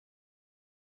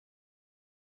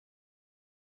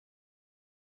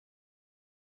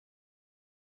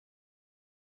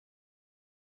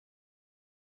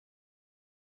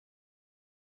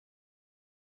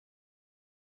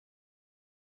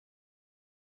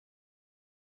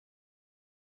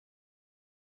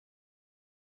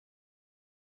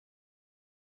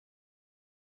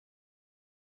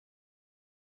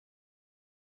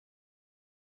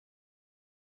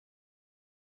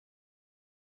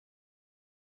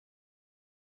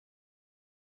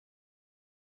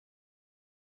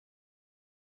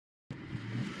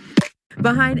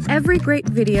Behind every great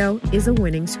video is a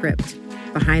winning script.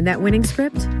 Behind that winning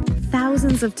script,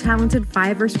 thousands of talented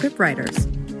Fiverr scriptwriters.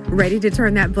 Ready to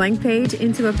turn that blank page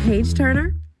into a page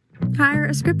turner? Hire a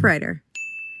scriptwriter.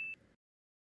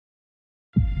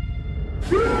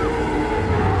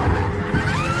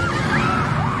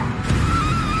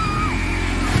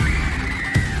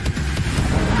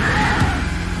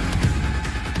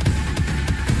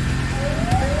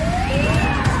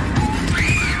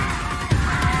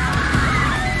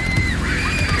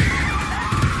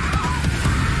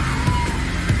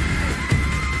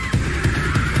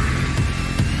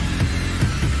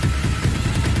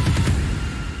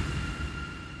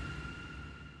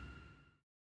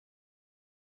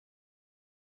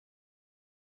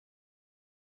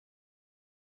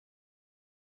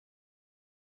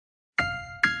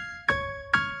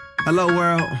 Hello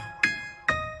world.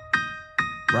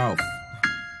 Ralph.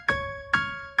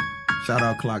 Shout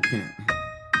out Clark Kent.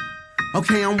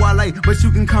 Okay, I'm Wale, but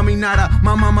you can call me Nada.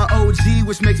 My mama OG,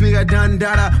 which makes me a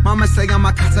dun-dada. Mama say I'm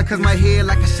a casa, cause my head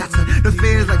like a shotta. The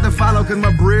feds like the follow, cause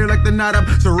my bread like the nada.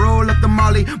 So roll up the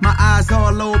molly, my eyes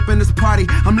all low up in this party.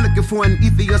 I'm looking for an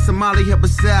Ethiopia Somali here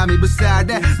beside me. Beside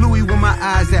that, Louis where my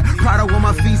eyes at, Prada where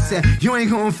my feet at. You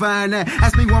ain't gonna find that,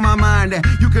 ask me where my mind at.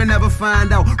 You can never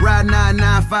find out. Ride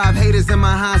 995, haters in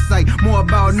my hindsight. More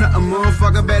about nothing,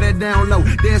 motherfucker, better down low.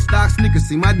 Dead stock sneakers,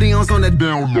 see my Dion's on the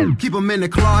down low. Keep them in the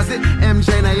closet.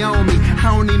 MJ Naomi, I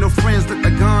don't need no friends, let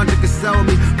the ganja console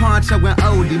me. Poncho and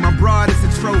Odie, my broad is a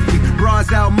trophy.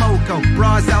 Bras out Moco,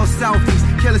 bras out Southeast.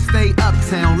 Killer stay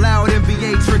uptown, loud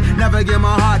NBA trick. Never give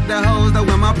my heart to hoes, though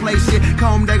when my play shit.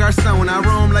 Comme des Garçons, I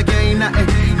roam like ain't nothing.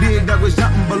 Big Doug was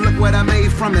jumping, but look what I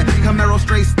made from it. Camaro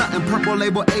straight stunting, purple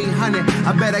label 800.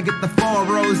 I bet I get the fall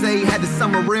rose, had the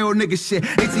summer real nigga shit.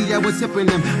 ATL was tipping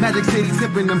them, Magic City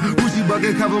tipping them. Gucci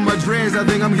bucket cover my dreads, I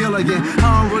think I'm Gilligan.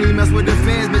 I don't really mess with the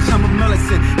feds, bitch, I'm a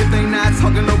militant. If they not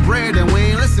talking no bread, then we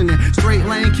ain't listening. Straight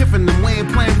lane kiffin' them, we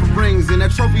ain't playing for rings. And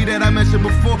that trophy that I mentioned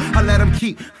before, I let them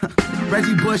keep.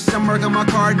 Reggie Bush, I'm murking my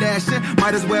Kardashian.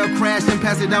 Might as well crash and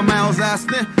pass it down Miles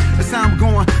Austin. That's how I'm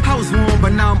going. I was warm,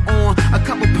 but now I'm on. A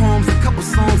couple poems, a couple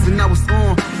songs, and I was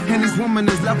on. And this woman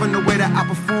is loving the way that I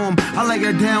perform. I lay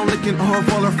her down, licking her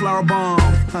for her flower bomb.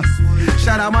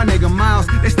 Shout out my nigga Miles.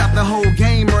 They stop the whole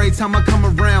game every time I come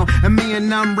around. And me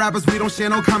and them rappers, we don't share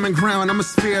no common ground. I'm a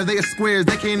sphere, they are squares,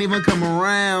 they can't even come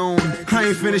around. I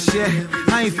ain't finished yet,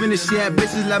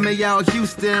 Bitches let me out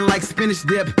Houston like spinach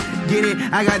dip. Get it?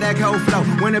 I got that cold flow.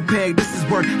 Winnipeg, this is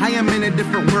work. I am in a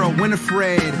different world.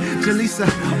 Winifred, Jaleesa,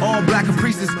 all black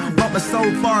caprices. But so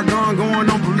far gone, going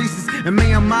on polices. And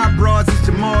me and my broads is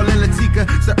Jamal and Latika.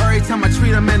 So every time I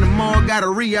treat them in the mall, gotta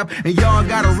re-up. And y'all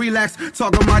gotta relax.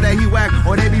 Talking about that he whack.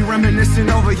 Or they be reminiscing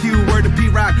over you. Word to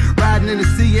P-Rock. Riding in the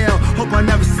CL. Hope I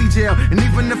never see jail. And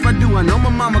even if I do, I know my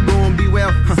mama gon' be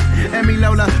well. And me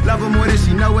Lola, love her more than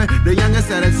she know it. The youngest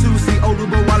at a 2, see older,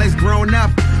 but while it's grown up.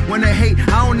 When they hate,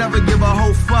 I don't never give a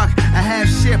whole fuck. I have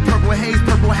shit, purple haze,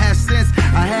 purple has sense.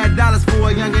 I had dollars for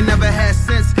a youngin', never had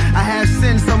sense. I have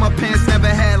sins, so my pants never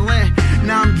had lint.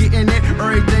 Now I'm getting it,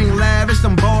 everything lavish.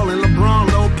 I'm ballin',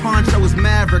 LeBron, Lil Poncho is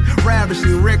Maverick.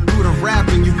 Ravishing Rick through the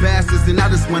rapping, you bastards. And I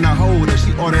just wanna hold her,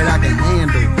 she ordered I can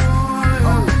handle.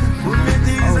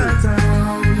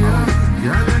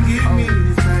 Y'all give me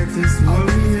the tightest hold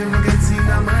me ever get seen in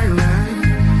my life.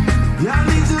 Y'all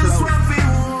need just one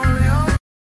thing.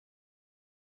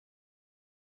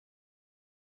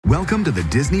 Welcome to the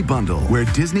Disney Bundle, where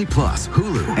Disney Plus,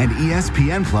 Hulu, and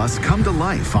ESPN Plus come to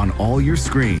life on all your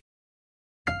screens.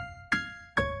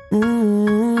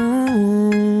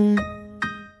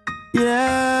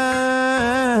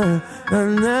 Yeah,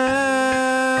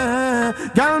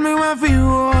 girl, me want for you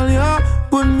all, yo.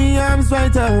 Put me arms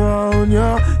right around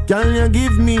you. Girl, you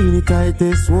give me the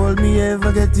tightest hold me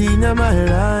ever get in my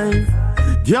life.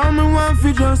 Girl, me want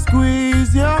for just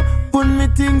squeeze you. Put me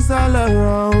things all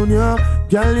around you.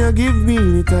 Girl, you give me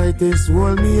the tightest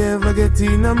hold me ever get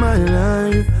in my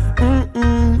life.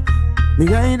 Me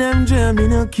guide them jam, me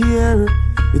no care.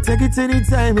 You take it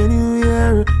anytime,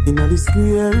 anywhere. In the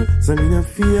square, so me no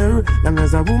fear. Long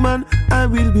as a woman, I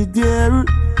will be there.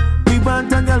 Me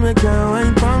want a girl, me can't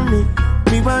wine for me.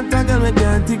 Me want a girl, me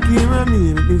can't take care of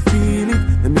me. Make me feel it,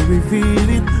 and make me feel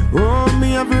it. Oh,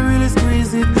 me have to really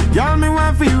squeeze it. Girl, me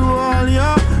want for you all,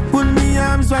 yo. Put me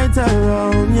arms right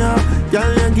around you.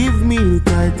 Girl, you give me the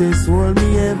tightest hold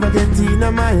me ever get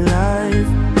in my life.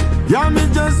 Girl, me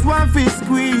just want to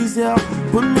squeeze ya.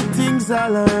 Put me things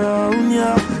all around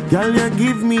ya. Girl, you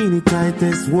give me the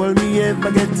tightest hold me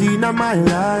ever get in my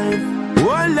life.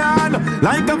 Oh Lord,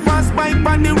 like a fast bike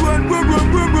on the road, boom,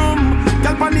 boom, boom, boom.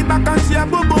 Girl, on the back and she a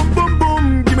boom, boom, boom,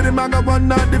 boom. Give me the maga one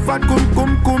not the fat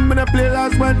cum. Me the play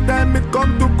last one time it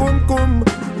come to cum.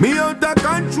 Me out of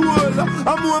control.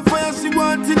 I'm more fire she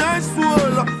want in her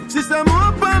soul. She say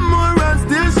more and more and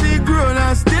still she grown.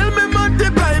 And still me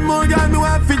multiply more. Girl, me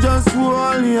want fi just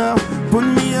hold ya. Put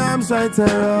me arms right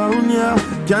around ya.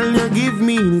 Can you give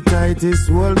me the tightest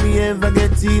hold me ever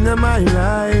get in my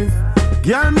life?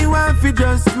 Girl, me want fi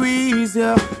just squeeze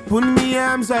ya. Put me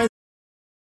arms right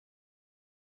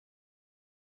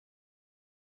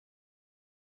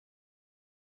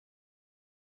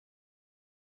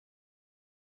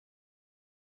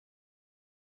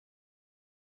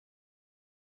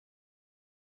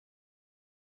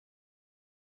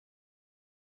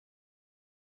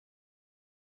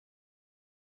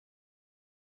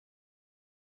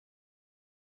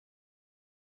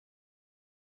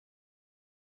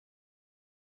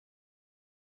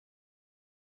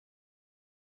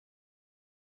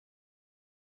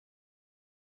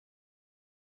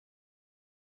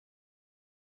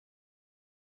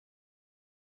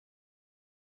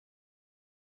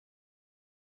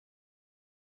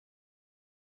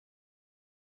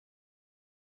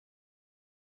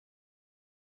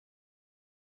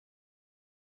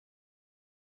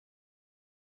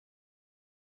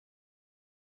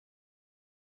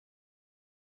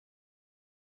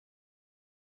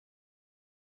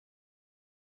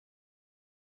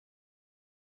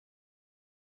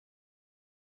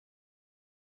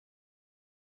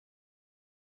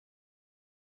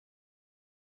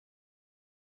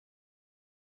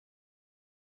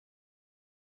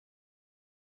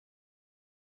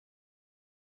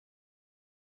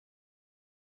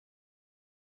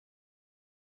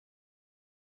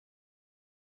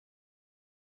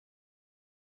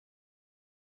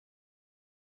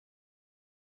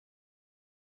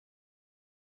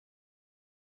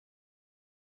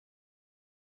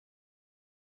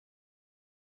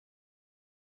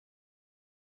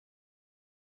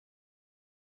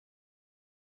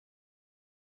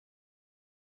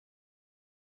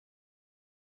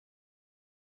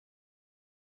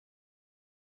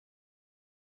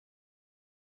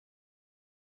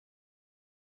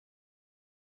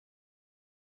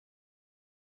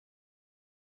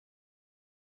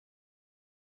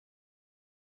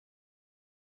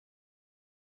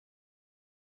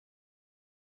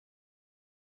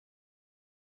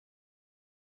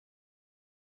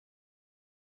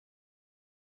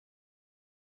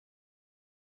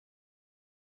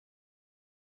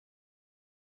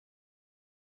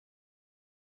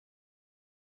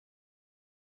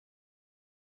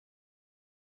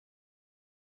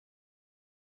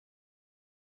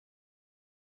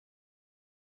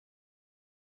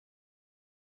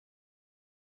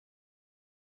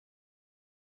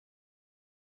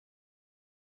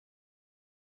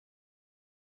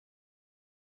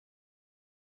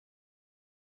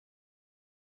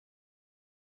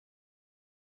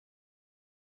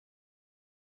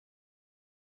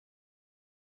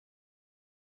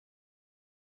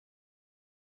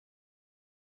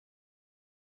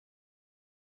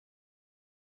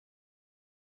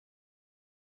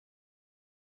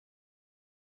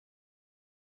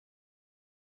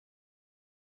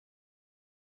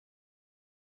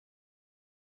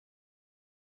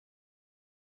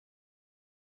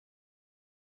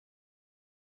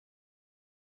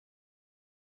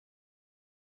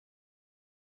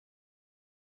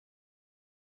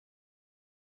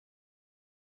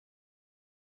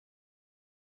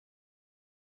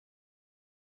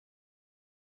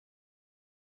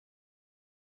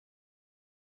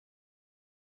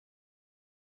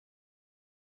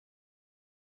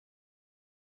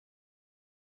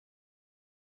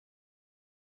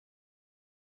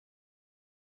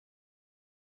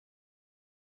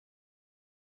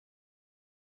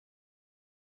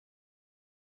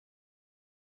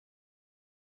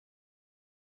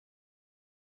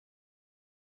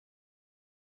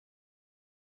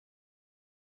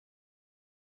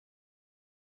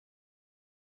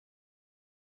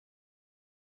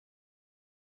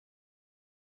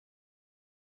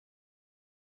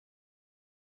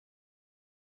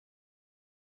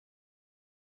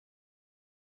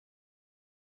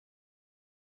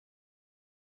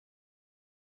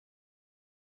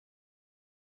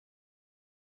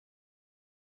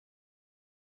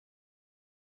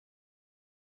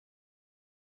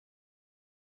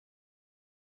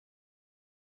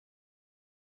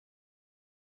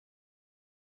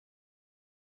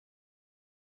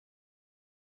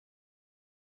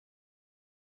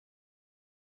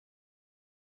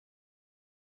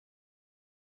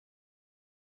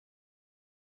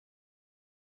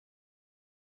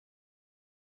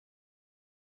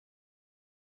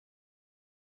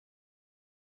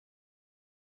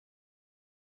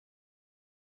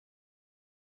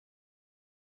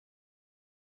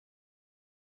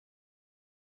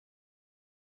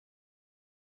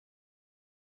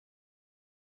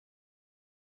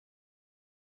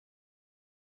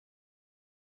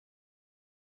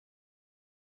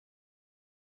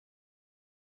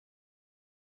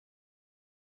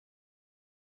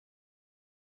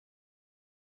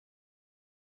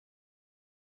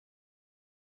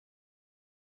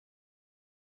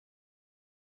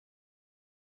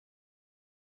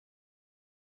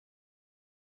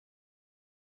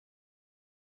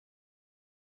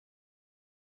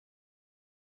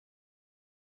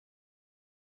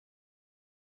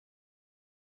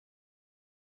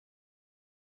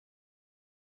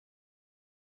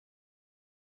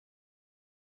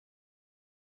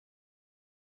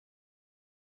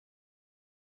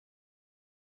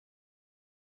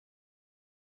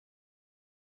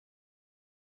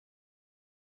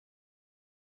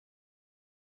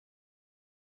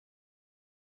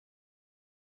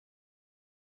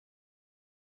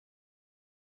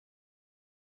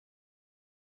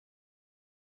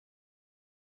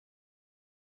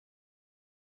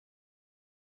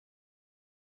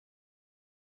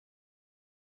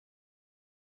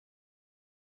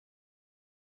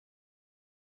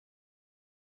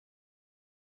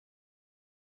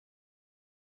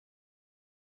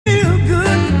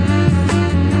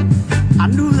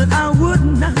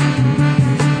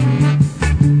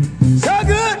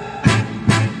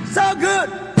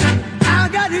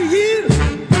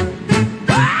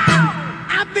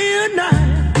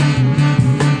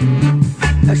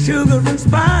sugar and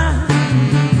spice.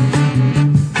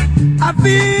 I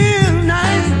feel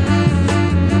nice,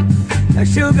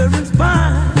 sugar and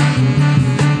spice.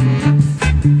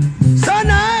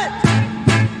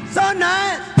 So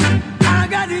nice, I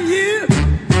got you.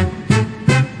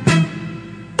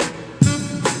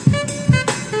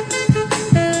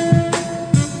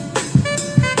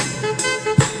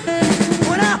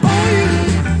 When I hold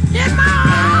you in my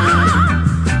arms,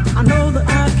 I know that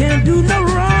I can't do no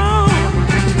wrong.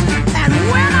 And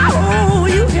when I hold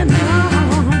you in my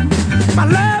arms, my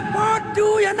love won't do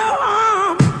you no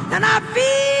harm. And I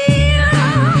feel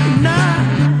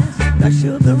nice, like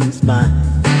sugar and spice.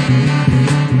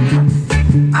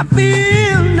 I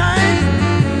feel nice,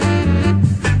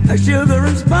 like sugar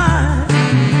and spice.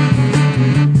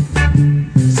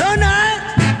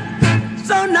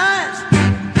 So nice,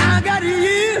 I got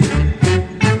you.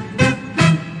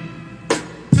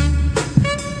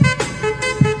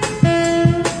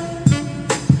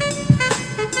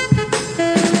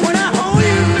 When I hold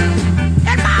you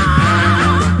in my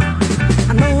arms,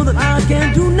 I know that I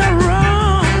can't do no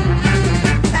wrong.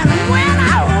 And when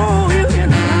I hold you in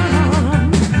my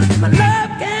arms, my love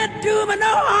can't do me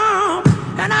no harm.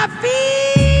 And I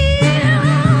feel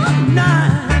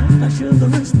nice, like sugar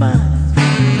and spice.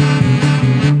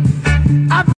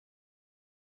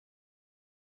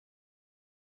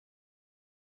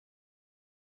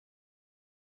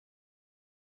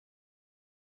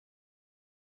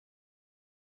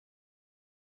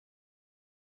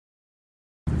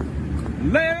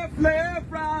 Left,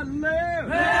 left, right, left.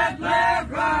 Left,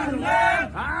 left, right,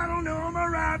 left. I don't know my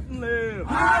right from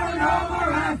left. I don't know my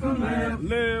right from left.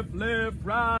 Left, left,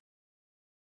 right.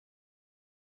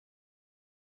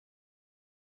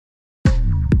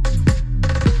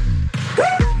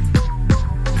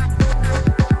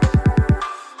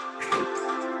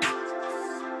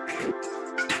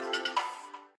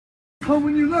 Home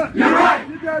when you look. You're right.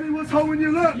 Your daddy was home when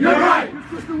you look. You're right. Your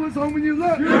sister was home when you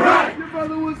look. You're right. Your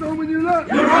brother was home when you look.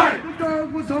 You're right. The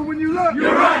dog was home when you look.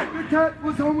 You're right. Your cat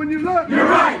was home when you look. You're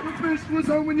right. The fish was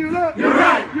home when you look. You're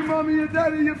right. Your mommy, your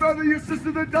daddy, your brother, your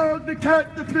sister, the dog, the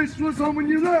cat, the fish was home when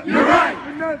you look. You're right.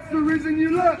 And that's the reason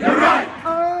you look. You're right.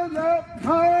 I left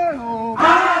my home.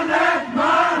 I left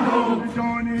my home To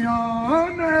join the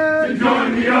army. to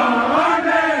join the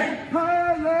army.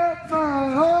 I left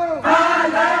my home. I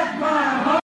left my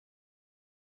home.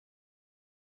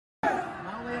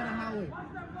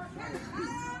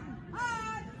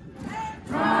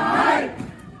 Right,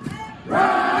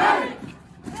 right,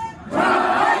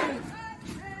 right.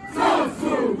 So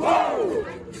smooth, whoa.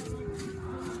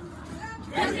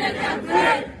 Let's get them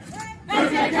fit.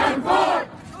 Let's get them forward.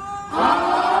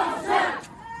 All set.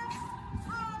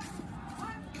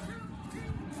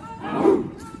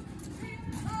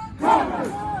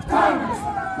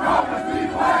 Promise,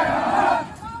 beware.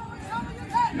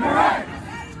 You're right.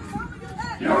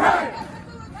 You're right.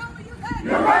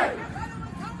 You're right.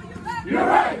 You're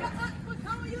right.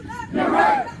 You're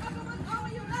right.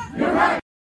 You're right.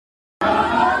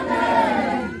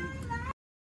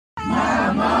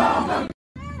 My mama.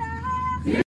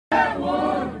 That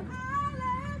one.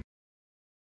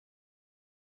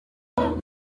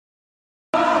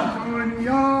 Join the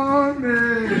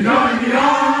army. Join the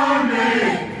army.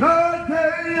 The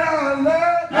day I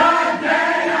left. The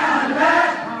day I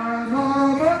left. My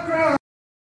mama cried.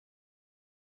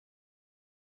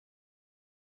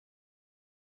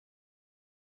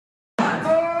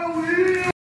 Oh, we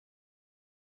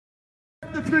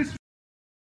the fish.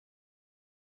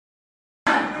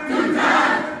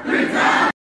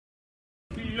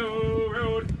 Hello,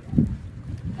 road.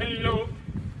 Hello,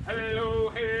 hello,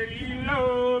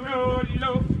 hello, road,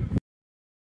 hello.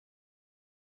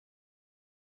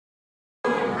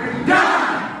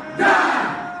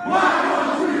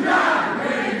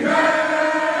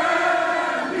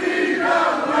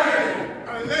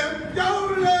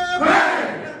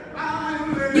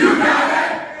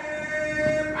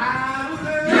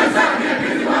 Yes,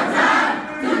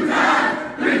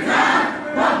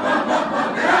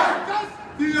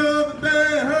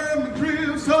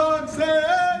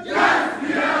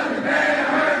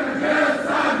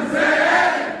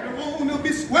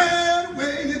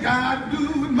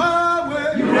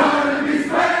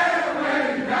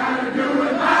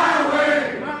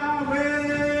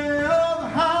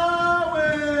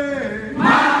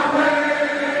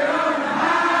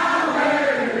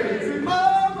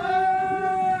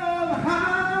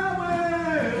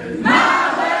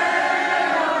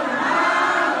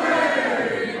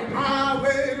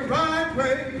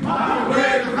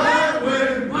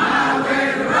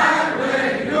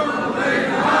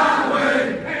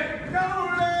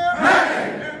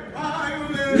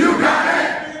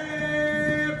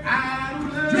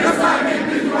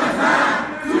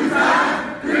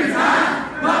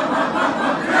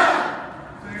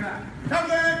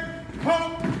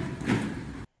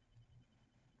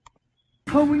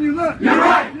 hoe when you left. You're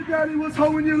right. Your daddy was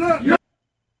hoe when you left.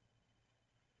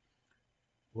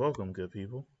 Welcome, good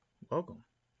people. Welcome.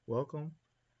 Welcome.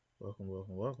 Welcome,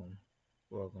 welcome, welcome.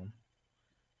 Welcome.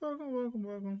 Welcome, welcome,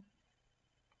 welcome.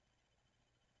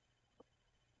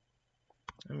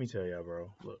 Let me tell y'all,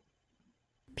 bro. Look.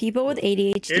 People with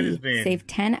ADHD save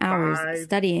 10 hours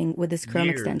studying with this Chrome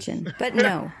extension. But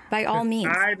no, by all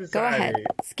means, go ahead,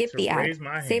 skip the ad,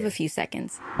 save a few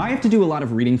seconds. I have to do a lot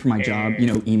of reading for my job, you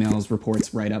know, emails,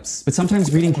 reports, write-ups, but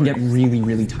sometimes reading can get really,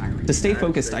 really tiring. To stay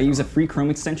focused, I use a free Chrome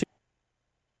extension.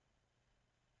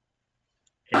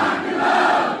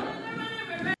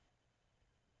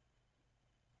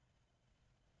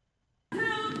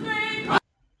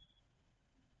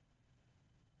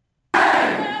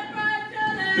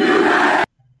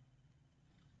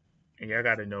 And y'all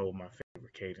gotta know my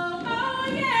favorite cadence. Oh,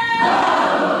 yeah.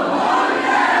 Oh,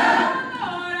 yeah.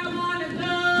 Lord, I wanna go.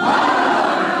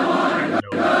 Lord, I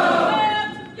wanna go.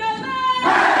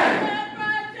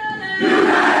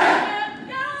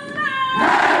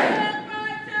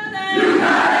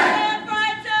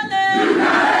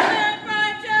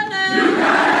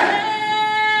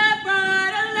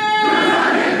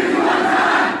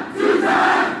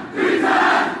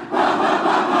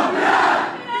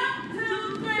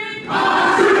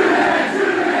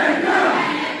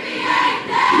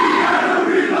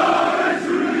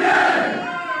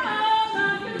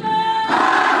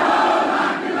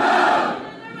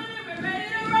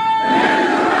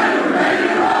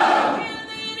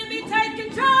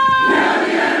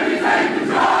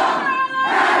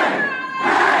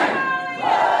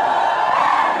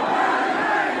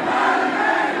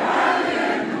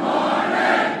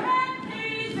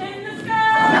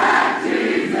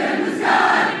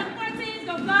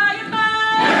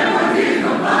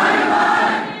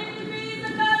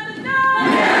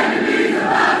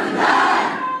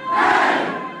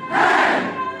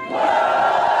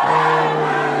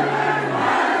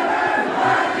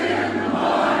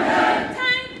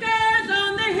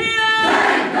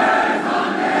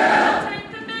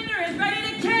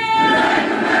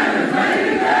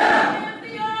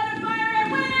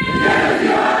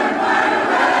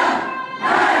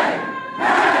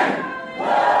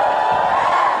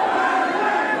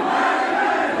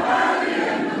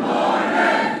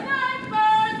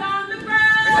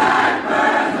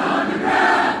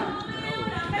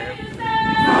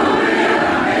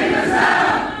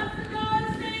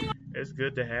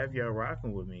 good to have y'all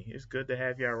rocking with me. It's good to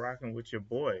have y'all rocking with your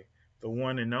boy, the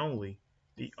one and only,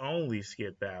 the only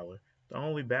Skip Baller, the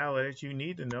only baller that you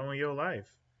need to know in your life.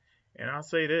 And I'll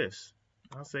say this,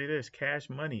 cash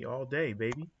money all day,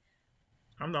 baby.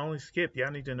 I'm the only Skip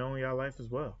y'all need to know in y'all life as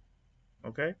well.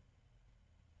 Okay?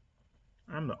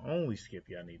 I'm the only Skip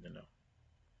y'all need to know.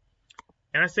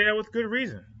 And I say that with good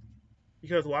reason.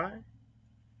 Because why?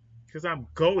 Because I'm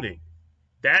goated.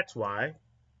 That's why.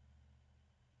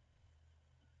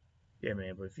 Yeah,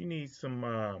 man, but if you need some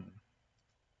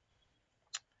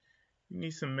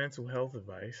mental health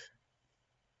advice,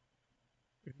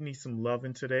 if you need some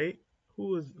loving today,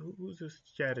 who's this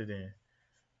chatted in?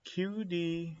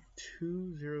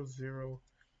 QD200.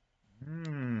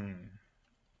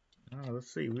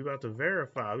 Let's see. We're about to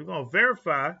verify. We're gonna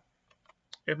verify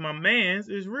if my man's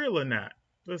is real or not.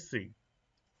 Let's see.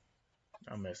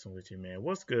 I'm messing with you, man.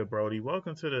 What's good, Brody?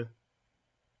 Welcome to the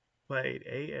Played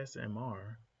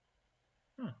ASMR.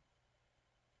 Huh.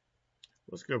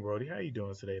 What's good, Brody? How you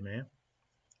doing today, man?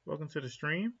 Welcome to the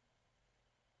stream.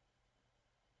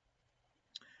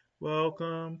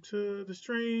 Welcome to the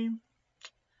stream.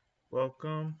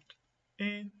 Welcome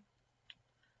in.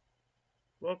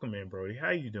 Welcome in, Brody. How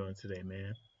you doing today,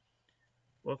 man?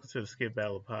 Welcome to the Skip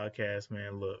Baller podcast,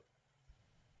 man. Look.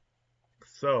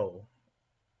 So,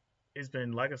 it's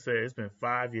been, like I said, it's been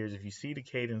 5 years. If you see the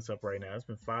cadence up right now, it's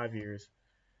been 5 years.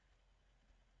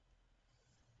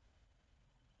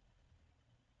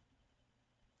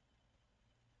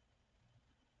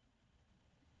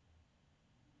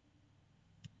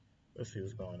 Let's see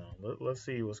what's going on. Let's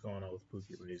see what's going on with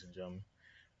Pookie, ladies and gentlemen.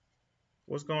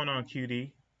 What's going on,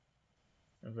 QD?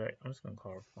 In fact, I'm just going to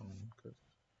call her phone.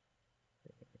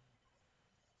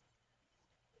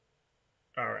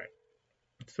 All right.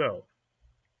 So,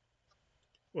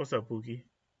 what's up, Pookie?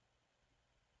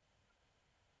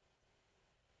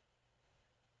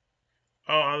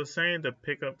 Oh, I was saying to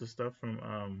pick up the stuff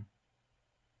from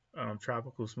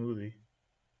Tropical Smoothie.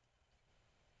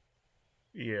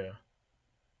 Yeah.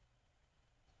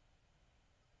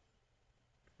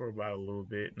 For about a little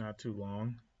bit, not too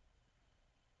long.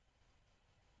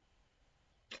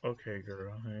 Okay,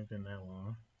 girl, it ain't been that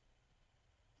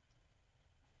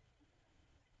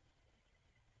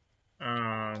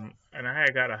long. And I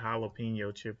had got a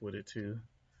jalapeno chip with it too.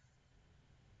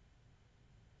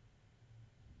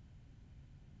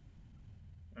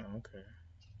 Oh, okay.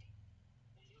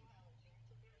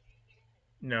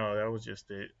 No, that was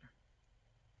just it.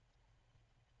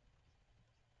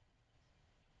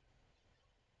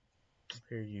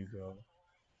 Here you go.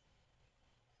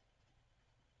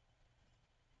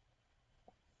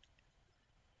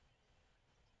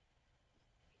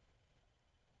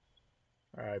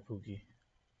 All right, Pookie.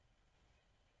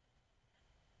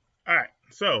 All right,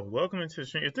 so welcome into the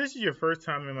stream. If this is your first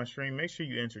time in my stream, make sure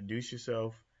you introduce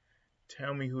yourself.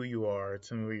 Tell me who you are.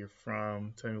 Tell me where you're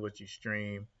from. Tell me what you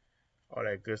stream. All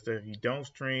that good stuff. If you don't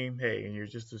stream, hey, and you're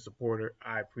just a supporter,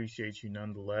 I appreciate you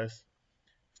nonetheless.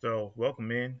 So welcome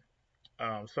in.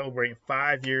 Celebrating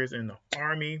 5 years in the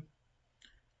Army.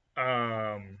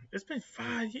 It's been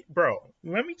 5 years, bro.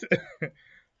 Let me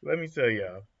tell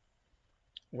y'all.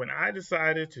 When I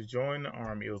decided to join the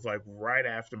Army, it was like right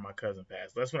after my cousin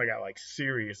passed. That's when I got like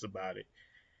serious about it,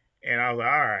 and I was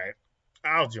like, all right,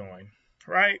 I'll join,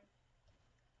 right?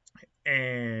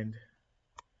 And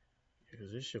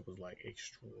because this shit was like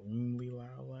extremely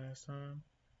loud last time,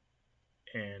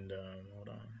 and hold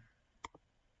on.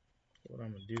 What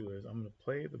I'm gonna do is I'm gonna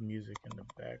play the music in the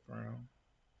background.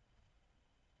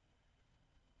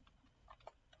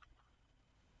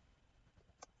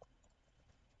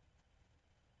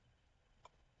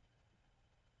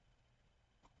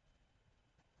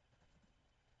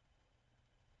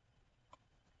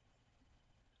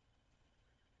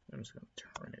 I'm just gonna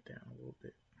turn it down a little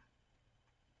bit.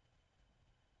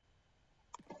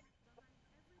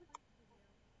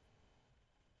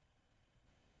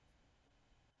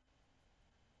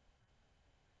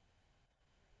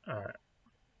 All right.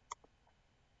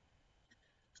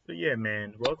 So yeah,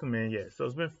 man, welcome in. Yeah, so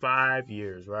it's been 5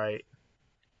 years, right?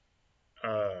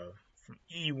 From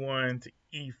E1 to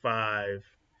E5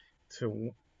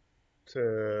 to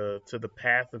the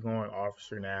path of going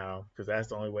officer now, because that's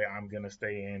the only way I'm gonna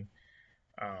stay in.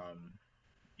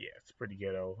 Yeah, it's pretty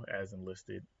ghetto as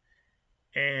enlisted,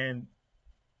 and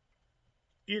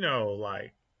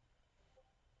like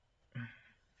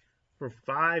for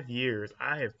 5 years,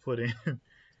 I have put in.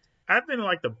 I've been in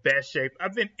like the best shape.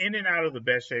 I've been in and out of the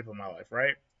best shape of my life,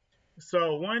 right?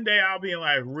 So one day I'll be in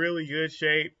like really good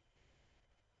shape,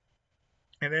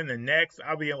 and then the next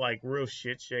I'll be in like real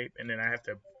shit shape, and then I have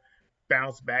to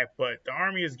bounce back. But the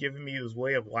Army has given me this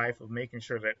way of life of making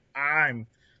sure that I'm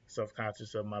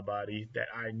self-conscious of my body, that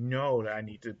I know that I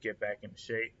need to get back into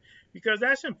shape, because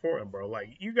that's important, bro.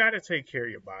 Like, you got to take care of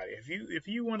your body. If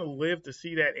you want to live to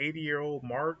see that 80-year-old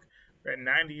mark, that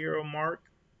 90-year-old mark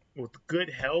with good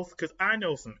health, because I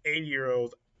know some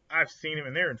 80-year-olds, I've seen them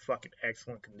and they're in fucking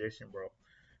excellent condition, bro.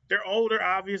 They're older,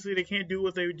 obviously. They can't do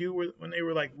what they would do when they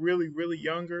were like really, really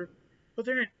younger, but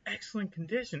they're in excellent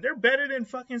condition. They're better than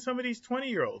fucking some of these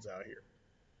 20-year-olds out here.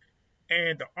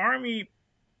 And the army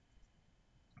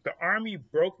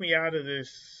broke me out of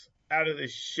this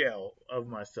shell of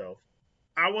myself.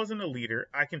 I wasn't a leader,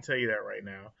 I can tell you that right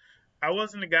now. I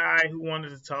wasn't a guy who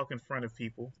wanted to talk in front of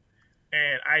people.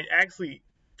 And I actually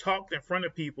talked in front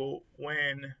of people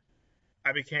when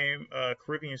I became a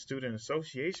Caribbean Student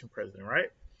Association president, right?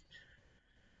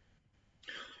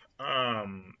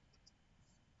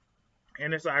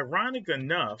 And it's ironic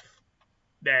enough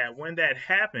that when that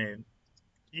happened,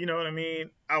 you know what I mean?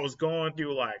 I was going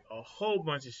through like a whole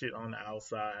bunch of shit on the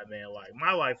outside, man. Like,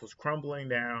 my life was crumbling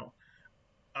down.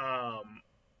 I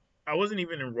wasn't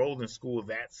even enrolled in school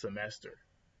that semester.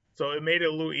 So it made it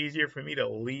a little easier for me to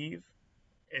leave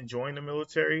and join the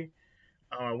military.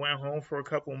 I went home for a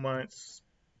couple months.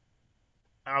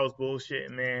 I was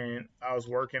bullshitting, man. I was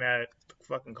working at the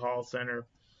fucking call center.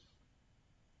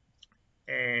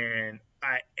 And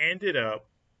I ended up,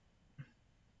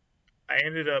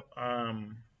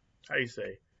 how you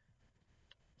say?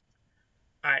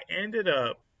 I ended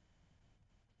up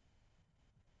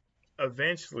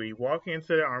eventually walking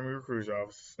into the Army recruiter's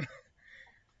office.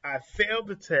 I failed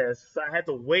the test, so I had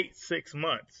to wait 6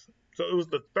 months. So it was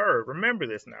the third. Remember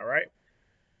this now, right?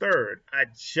 Third, I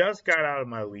just got out of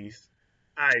my lease.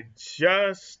 I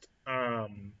just, let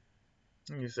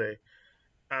me say,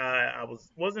 I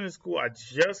wasn't in school. I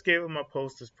just gave up my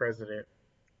post as president,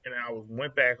 and I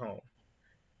went back home.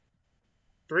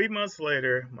 3 months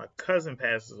later, my cousin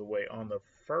passes away on the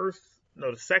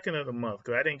second of the month,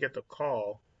 because I didn't get the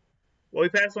call. Well, he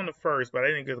passed on the first, but I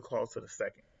didn't get the call to the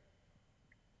second.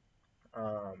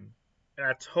 And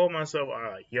I told myself, all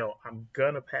right, yo, I'm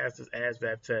gonna pass this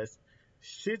ASVAB test.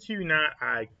 Shit you not,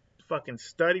 I fucking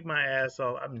studied my ass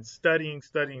off. I've been studying,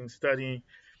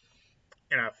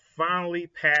 and I finally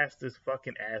passed this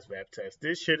fucking ASVAB test.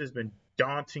 This shit has been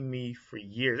daunting me for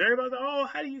years. Everybody's like, oh,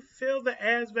 how do you feel the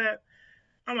ASVAB?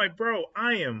 I'm like, bro,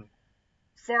 I am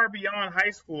far beyond high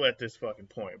school at this fucking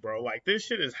point, bro. Like, this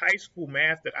shit is high school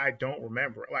math that I don't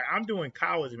remember. Like, I'm doing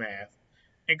college math,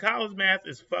 and college math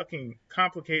is fucking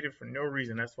complicated for no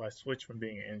reason. That's why I switched from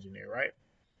being an engineer, right?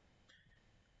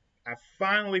 I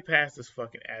finally passed this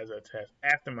fucking ASVAB test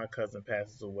after my cousin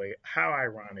passes away. How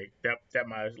ironic that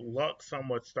my luck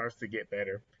somewhat starts to get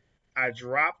better. I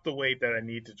dropped the weight that I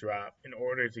need to drop in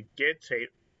order to get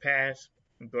pass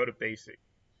and go to basic.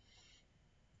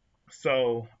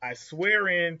 So I swear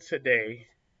in today,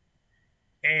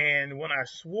 and when I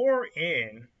swore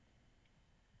in,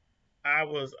 I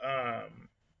was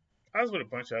with a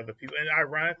bunch of other people, and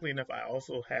ironically enough, I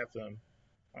also have them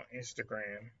on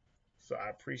Instagram. So I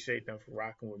appreciate them for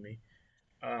rocking with me.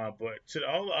 But to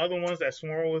all the other ones that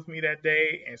swore with me that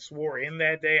day and swore in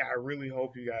that day, I really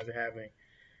hope you guys are having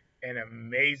an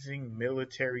amazing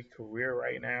military career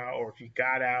right now. Or if you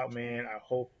got out, man, I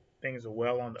hope things are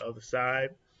well on the other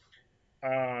side.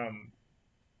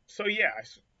 So yeah,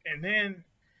 and then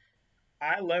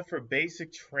I left for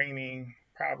basic training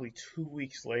probably 2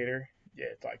 weeks later. Yeah,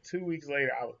 it's like 2 weeks later,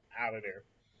 I was out of there.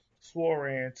 Swore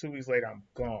in, 2 weeks later, I'm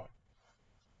gone.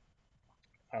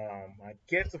 I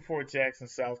get to Fort Jackson,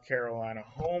 South Carolina,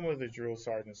 home of the drill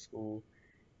sergeant school,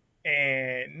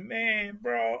 and man,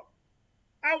 bro,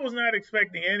 I was not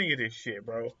expecting any of this shit,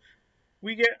 bro.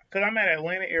 Cause I'm at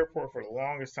Atlanta Airport for the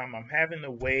longest time. I'm having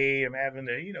to wait. I'm having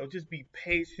to, just be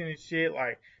patient and shit.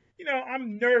 Like,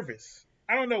 I'm nervous.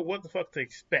 I don't know what the fuck to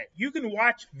expect. You can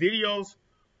watch videos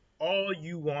all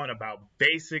you want about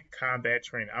basic combat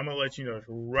training. I'm gonna let you know this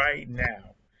right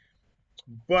now.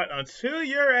 But until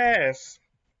your ass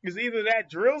is either that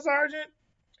drill sergeant,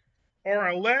 or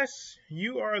unless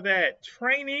you are that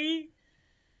trainee,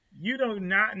 you do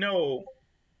not know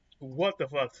what the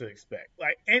fuck to expect.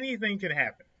 Like, anything can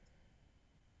happen.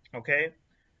 Okay?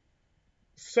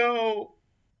 So,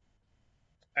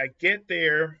 I get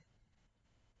there,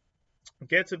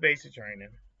 get to basic training,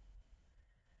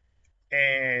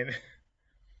 and,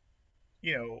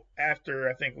 after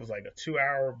I think it was like a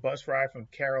 2-hour bus ride from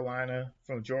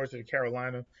Georgia to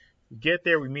Carolina, we get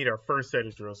there, we meet our first set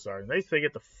of drill sergeants. They say,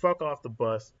 get the fuck off the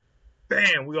bus.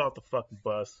 Bam, we off the fucking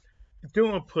bus.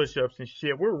 Doing push-ups and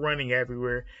shit. We're running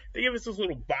everywhere. They give us this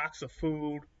little box of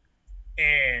food,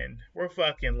 and we're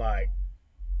fucking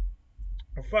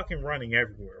running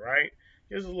everywhere, right?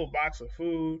 Here's a little box of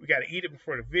food. We got to eat it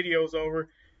before the video's over.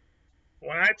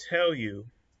 When I tell you,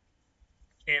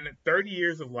 in 30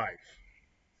 years of life,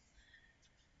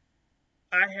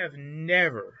 I have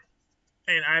never,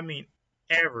 and I mean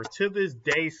ever, to this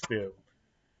day still,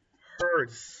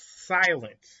 heard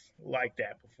silence like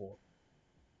that before.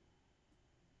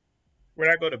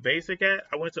 Where'd I go to basic at?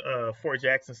 I went to Fort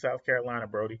Jackson, South Carolina,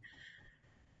 Brody.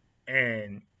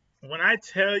 And when I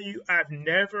tell you I've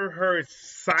never heard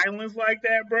silence like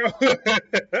that, bro.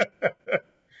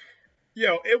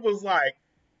 Yo, it was like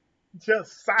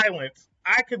just silence.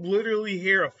 I could literally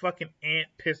hear a fucking ant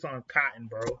piss on cotton,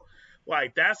 bro.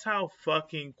 Like, that's how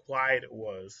fucking quiet it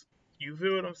was. You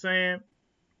feel what I'm saying?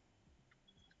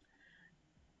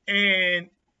 And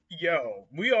yo,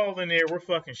 we all in there, we're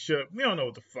fucking shook. We don't know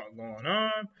what the fuck going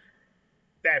on.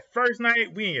 That first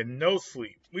night, we ain't get no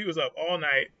sleep. We was up all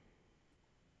night.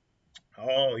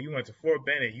 Oh, you went to Fort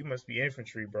Benning. You must be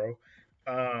infantry, bro.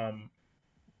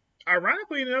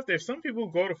 Ironically enough, there's some people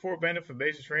who go to Fort Benning for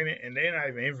basic training, and they're not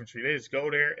even infantry. They just go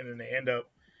there, and then they end up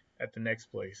at the next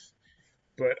place.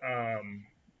 But,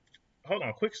 hold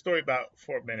on. Quick story about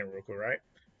Fort Benning real quick, right?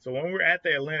 So when we're at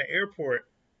the Atlanta airport,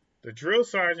 the drill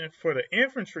sergeant for the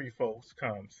infantry folks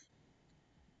comes.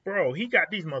 Bro, he got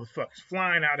these motherfuckers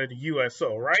flying out of the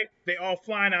USO, right? They all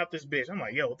flying out this bitch. I'm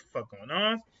like, yo, what the fuck going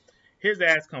on? His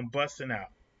ass come busting out.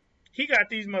 He got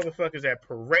these motherfuckers at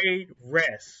parade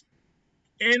rest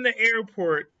in the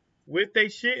airport with they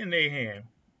shit in their hand.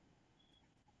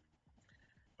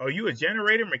 Oh, you a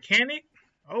generator mechanic?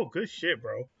 Oh, good shit,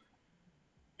 bro.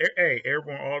 Hey,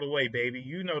 airborne all the way, baby.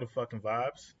 You know the fucking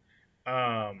vibes.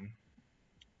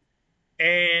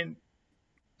 And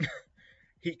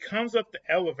he comes up the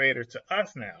elevator to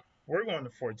us now. We're going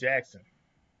to Fort Jackson.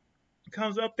 He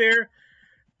comes up there,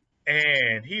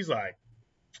 and he's like,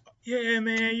 yeah,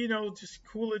 man, just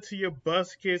cool it till your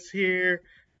bus gets here.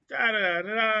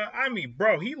 Da-da-da-da. I mean,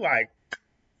 bro, he like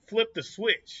flipped the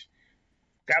switch.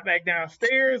 Got back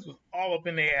downstairs, was all up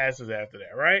in their asses after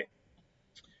that, right?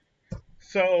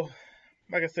 So,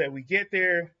 like I said, we get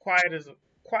there, quiet as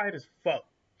fuck.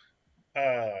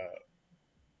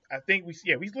 I think we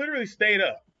literally stayed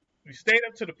up. We stayed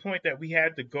up to the point that we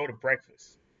had to go to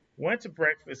breakfast. went to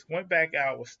breakfast, went back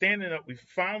out, was standing up. We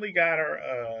finally got our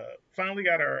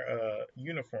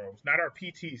uniforms, not our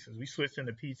PTs, because we switched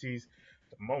into PTs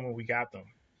the moment we got them.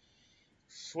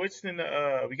 Switched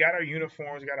into we got our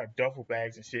uniforms, got our duffel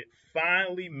bags and shit.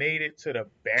 Finally made it to the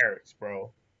barracks,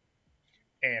 bro.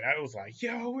 And I was like,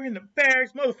 yo, we're in the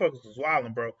barracks. Motherfuckers was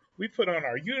wilding, bro. We put on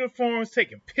our uniforms,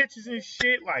 taking pictures and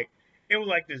shit. Like, it was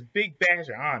like this big badge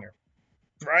of honor,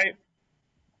 right?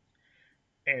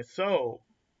 And so,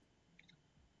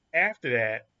 after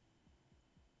that,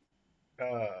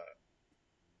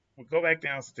 we go back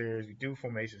downstairs, we do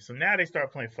formation. So now they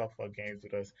start playing fuck games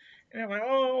with us. And they're like,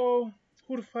 oh,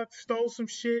 who the fuck stole some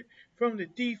shit from the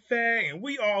DFAG? And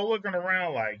we all looking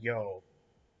around like, yo,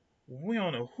 we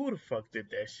don't know who the fuck did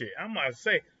that shit. I'm about to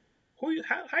say,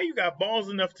 how you got balls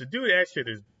enough to do that shit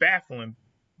is baffling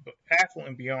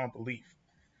beyond belief.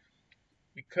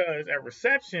 Because at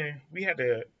reception, we had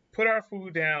to put our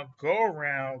food down, go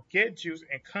around, get juice,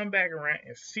 and come back around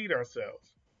and seat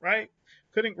ourselves, right?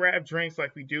 Couldn't grab drinks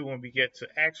like we do when we get to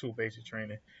actual basic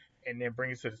training and then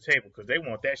bring it to the table because they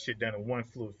want that shit done in one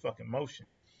fluid fucking motion.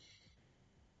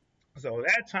 So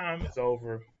that time is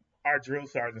over. Our drill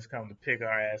sergeants come to pick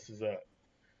our asses up.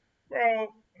 Bro,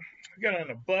 we got on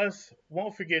the bus.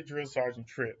 Won't forget Drill Sergeant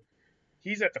Tripp.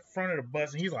 He's at the front of the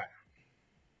bus, and he's like,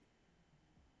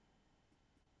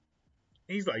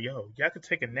 yo, y'all can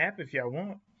take a nap if y'all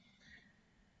want.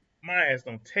 My ass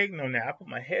don't take no nap. I put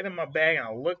my head in my bag, and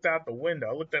I looked out the window.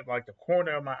 I looked at, like, the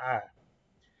corner of my eye.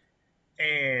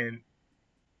 And,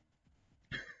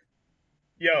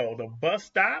 yo, the bus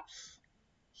stops.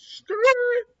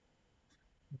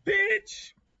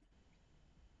 Bitch.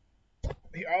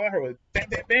 All I heard was bam,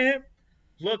 bam, bam.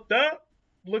 Looked up,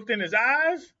 looked in his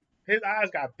eyes. His eyes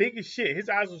got big as shit. His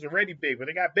eyes was already big, but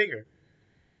they got bigger.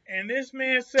 And this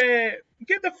man said,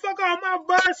 get the fuck off my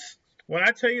bus. When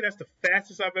I tell you that's the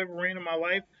fastest I've ever ran in my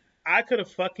life, I could have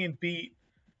fucking beat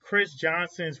Chris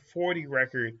Johnson's 40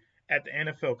 record at the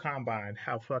NFL Combine,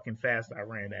 how fucking fast I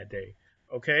ran that day.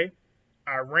 Okay?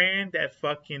 I ran that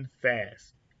fucking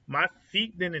fast. My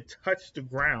feet didn't touch the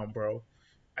ground, bro.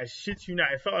 I shit you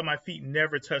not. It felt like my feet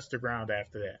never touched the ground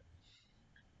after that.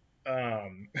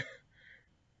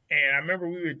 And I remember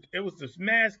it was this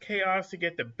mass chaos to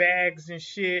get the bags and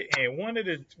shit. And one of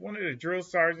the drill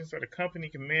sergeants or the company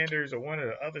commanders or one of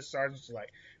the other sergeants was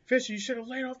like, Fisher, you should have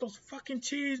laid off those fucking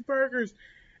cheeseburgers.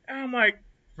 And I'm like,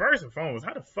 first and foremost,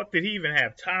 how the fuck did he even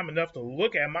have time enough to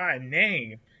look at my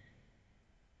name?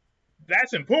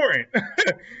 That's important.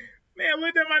 Man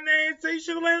looked at my name and said, you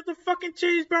should have laid off the fucking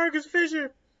cheeseburgers,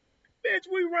 Fisher. Bitch,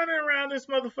 we running around this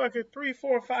motherfucker 3,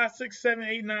 4, 5, 6, 7,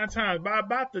 8, 9 times. By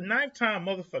about the 9th time,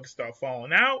 motherfuckers start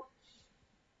falling out.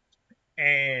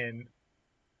 And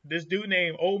this dude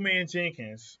named Old Man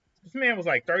Jenkins, this man was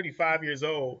like 35 years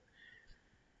old.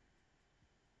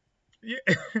 Yeah,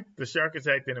 the shark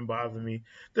attack didn't bother me.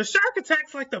 The shark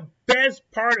attack's like the best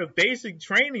part of basic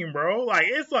training, bro. Like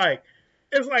it's like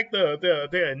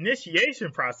the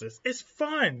initiation process. It's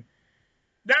fun.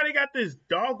 Now they got this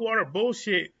dog water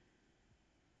bullshit.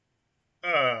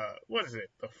 What is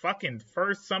it? The fucking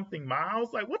first something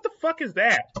miles? Like, what the fuck is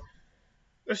that?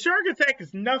 The shark attack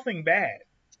is nothing bad.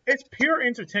 It's pure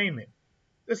entertainment.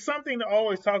 It's something to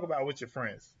always talk about with your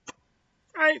friends.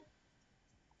 Right?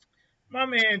 My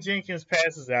man Jenkins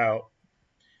passes out.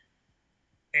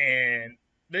 And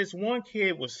this one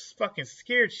kid was fucking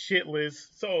scared shitless.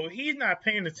 So he's not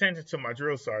paying attention to my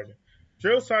drill sergeant.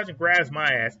 Drill sergeant grabs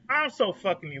my ass. I'm so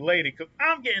fucking elated because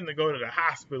I'm getting to go to the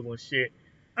hospital and shit.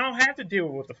 I don't have to deal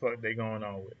with what the fuck they going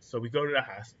on with. So we go to the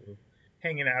hospital,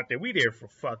 hanging out there. We there for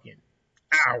fucking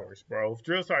hours, bro.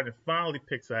 Drill sergeant finally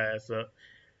picks our ass up.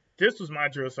 This was my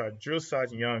drill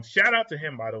sergeant Young. Shout out to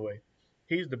him, by the way.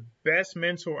 He's the best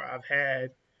mentor I've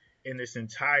had in this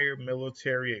entire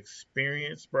military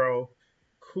experience, bro.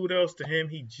 Kudos to him.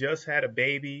 He just had a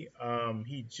baby.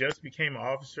 He just became an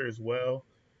officer as well,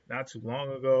 not too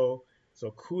long ago. So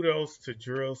kudos to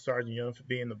Drill Sergeant Young for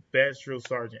being the best drill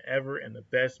sergeant ever and the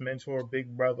best mentor,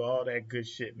 big brother, all that good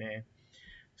shit, man.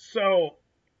 So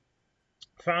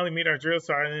finally meet our drill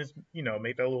sergeants,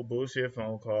 make that little bullshit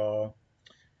phone call.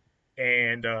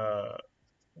 And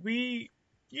we,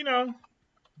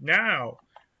 now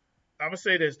I'm going to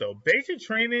say this though. Basic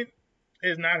training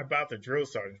is not about the drill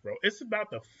sergeants, bro. It's about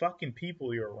the fucking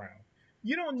people you're around.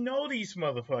 You don't know these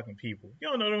motherfucking people. You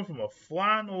don't know them from a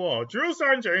fly on the wall. Drill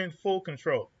sergeants are in full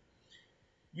control.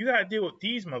 You got to deal with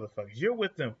these motherfuckers. You're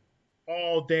with them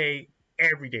all day,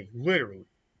 every day, literally.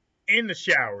 In the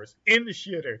showers, in the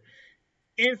shitter,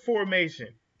 in formation,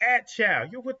 at chow.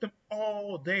 You're with them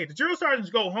all day. The drill sergeants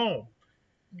go home.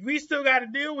 We still got to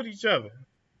deal with each other.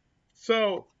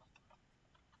 So,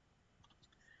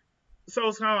 So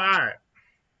it's kind of all right.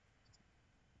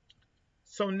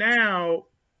 So now,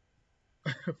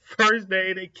 first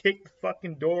day they kick the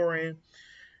fucking door in,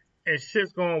 and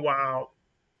shit's going wild.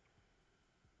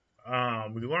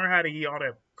 We learn how to eat all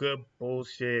that good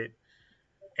bullshit,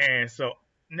 and so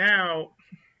now,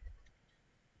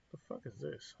 the fuck is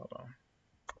this? Hold on.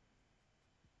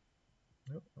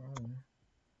 Nope, wrong one.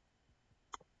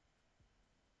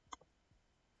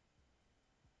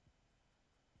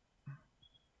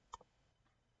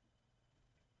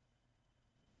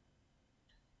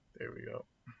 There we go.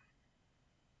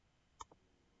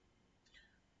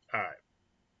 All right.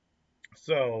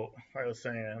 So, like I was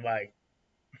saying,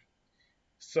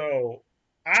 so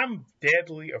I'm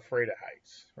deadly afraid of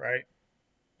heights, right?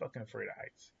 Fucking afraid of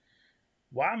heights.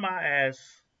 Why my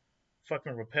ass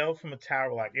fucking rappelled from a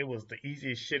tower like it was the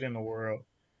easiest shit in the world?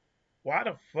 Why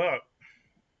the fuck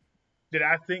did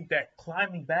I think that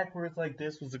climbing backwards like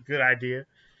this was a good idea?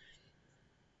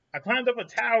 I climbed up a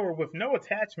tower with no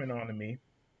attachment onto me.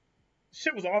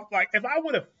 Shit was off. Like, if I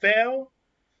would have fell,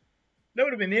 that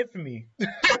would have been it for me. Like,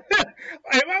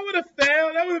 if I would have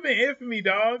fell, that would have been it for me,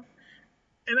 dog.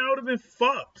 And I would have been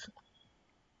fucked.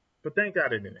 But thank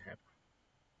God it didn't happen.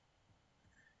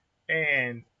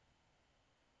 And,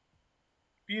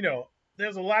 you know,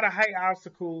 there's a lot of height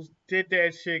obstacles. Did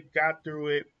that shit, got through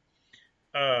it.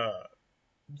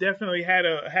 Definitely had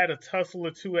a tussle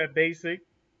or two at basic,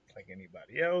 like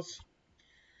anybody else.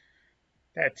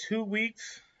 That 2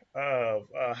 weeks of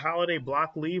holiday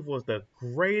block leave was the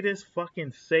greatest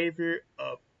fucking savior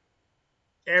of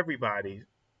everybody.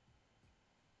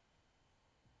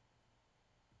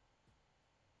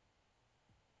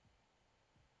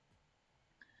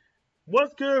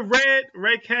 What's good,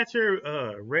 Red Catcher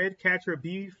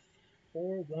B412.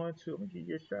 Let me give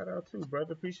you a shout out too,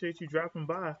 brother. Appreciate you dropping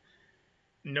by.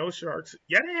 No sharks.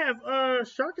 Y'all didn't have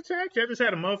shark attack? Y'all just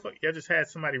had a motherfucker. Y'all just had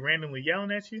somebody randomly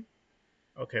yelling at you?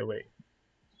 Okay, wait.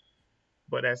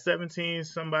 But at 17,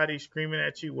 somebody screaming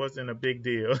at you wasn't a big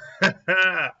deal.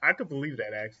 I could believe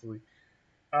that, actually.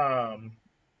 And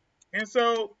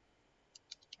so,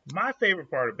 my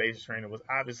favorite part of basic training was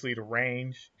obviously the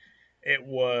range. It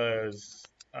was,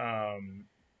 how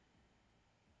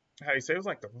do you say? It was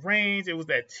like the range. It was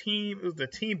that team. It was the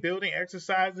team building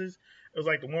exercises. It was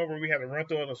like the one where we had to run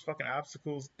through all those fucking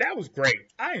obstacles. That was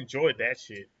great. I enjoyed that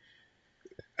shit.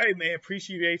 Hey, man,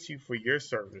 appreciate you for your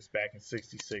service back in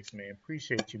 66, man.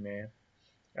 Appreciate you, man.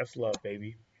 That's love,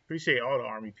 baby. Appreciate all the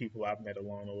Army people I've met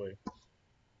along the way.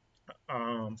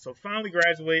 So finally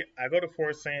graduate. I go to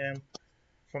Fort Sam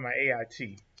for my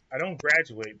AIT. I don't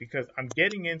graduate because I'm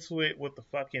getting into it with the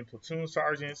fucking platoon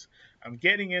sergeants. I'm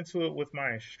getting into it with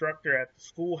my instructor at the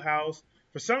schoolhouse.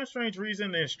 For some strange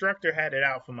reason, the instructor had it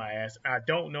out for my ass. I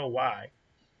don't know why.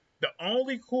 The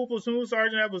only cool platoon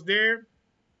sergeant that was there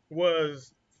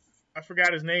was, I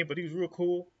forgot his name, but he was real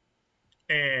cool.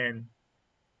 And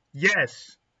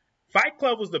yes, Fight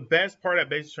Club was the best part of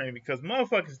basic training because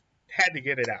motherfuckers had to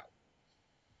get it out.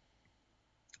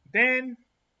 Then,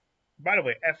 by the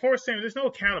way, at Fort Sam, there's no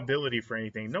accountability for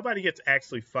anything. Nobody gets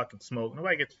actually fucking smoked.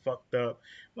 Nobody gets fucked up.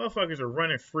 Motherfuckers are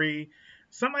running free.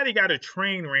 Somebody got a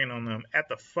train ran on them at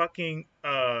the fucking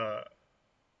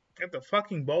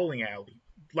bowling alley.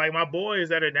 Like, my boys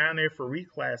that are down there for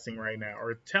reclassing right now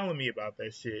are telling me about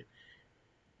that shit.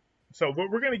 So we're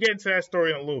going to get into that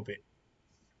story in a little bit.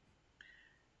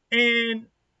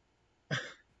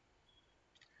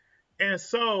 And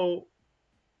so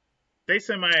they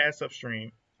send my ass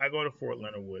upstream. I go to Fort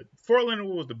Leonard Wood. Fort Leonard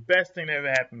Wood was the best thing that ever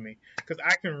happened to me because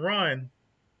I can run.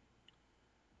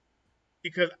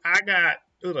 Because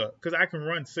I can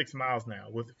run 6 miles now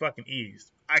with fucking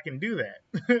ease. I can do that.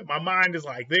 My mind is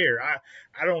like there. I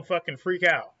don't fucking freak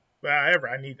out. But however,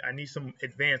 I need some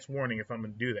advance warning if I'm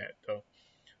gonna do that though.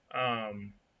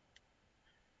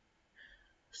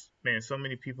 Man, so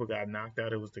many people got knocked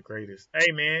out. It was the greatest.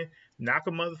 Hey man, knock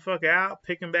a motherfucker out,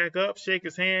 pick him back up, shake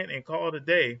his hand, and call it a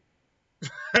day.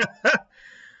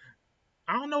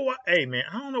 I don't know why. Hey man,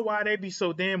 I don't know why they be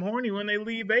so damn horny when they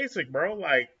leave basic, bro.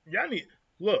 Like y'all need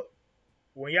look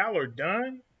when y'all are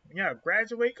done, when y'all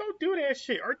graduate, go do that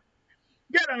shit. Or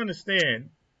you gotta understand,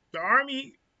 the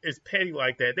Army is petty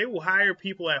like that. They will hire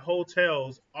people at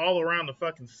hotels all around the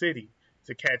fucking city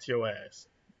to catch your ass.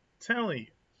 I'm telling you.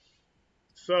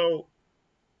 So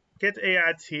get to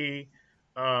AIT.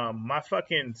 My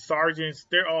fucking sergeants,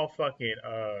 they're all fucking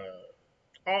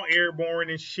all airborne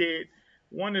and shit.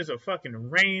 One is a fucking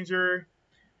ranger.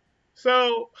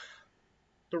 So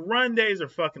the run days are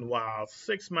fucking wild.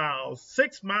 6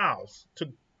 miles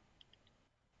to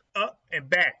up and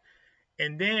back.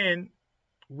 And then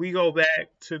we go back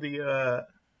to the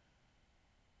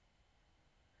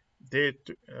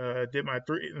did my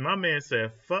 3. My man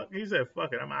said, fuck. He said,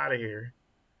 fuck it, I'm out of here.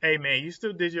 Hey, man, you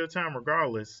still did your time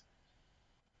regardless.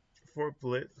 Fort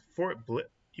Bliss.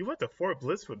 You went to Fort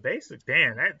Bliss for basic?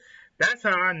 Damn, that's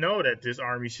how I know that this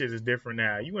Army shit is different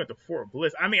now. You went to Fort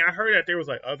Bliss. I mean, I heard that there was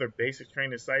like other basic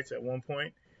training sites at one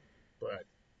point, but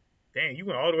damn, you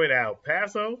went all the way to El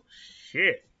Paso?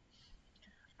 Shit.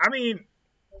 I mean,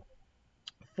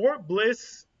 Fort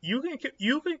Bliss, you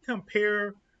can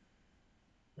compare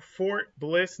Fort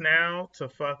Bliss now to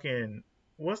fucking,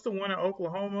 what's the one in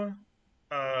Oklahoma?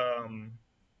 Am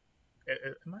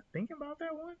I thinking about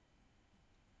that one?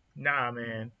 Nah,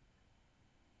 man.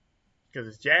 Because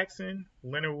it's Jackson,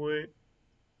 Leonardwood,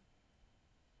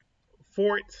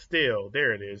 Fort Steele.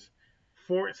 There it is.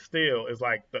 Fort Steele is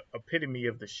like the epitome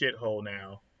of the shithole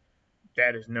now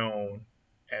that is known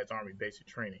as Army Basic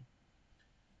Training.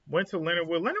 Went to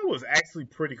Leonardwood. Leonardwood was actually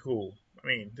pretty cool. I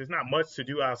mean, there's not much to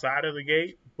do outside of the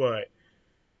gate, but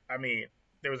I mean,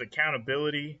 there was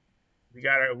accountability.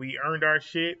 We earned our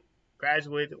shit,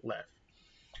 graduated, left.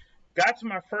 Got to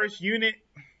my first unit.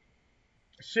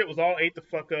 Shit was all ate the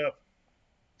fuck up.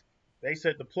 They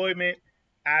said deployment,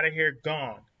 out of here,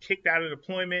 gone. Kicked out of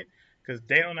deployment because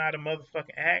they don't know how to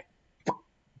motherfucking act.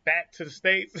 Back to the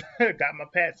States. Got my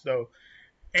patch though.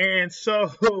 And so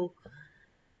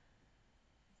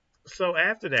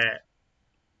after that,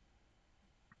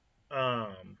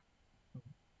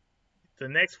 the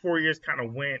next 4 years kind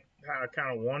of went how I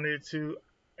kind of wanted it to,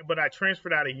 but I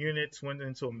transferred out of units, went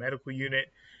into a medical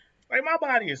unit. Like, my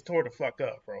body is tore the fuck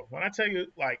up, bro. When I tell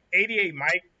you, like, 88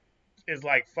 Mike is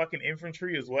like fucking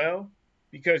infantry as well,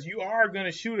 because you are going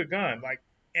to shoot a gun. Like,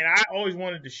 and I always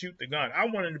wanted to shoot the gun. I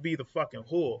wanted to be the fucking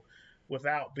Hull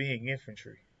without being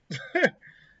infantry.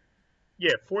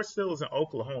 Yeah, Fort Steele is in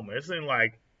Oklahoma. It's in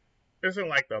like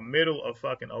the middle of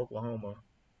fucking Oklahoma.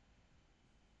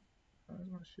 Why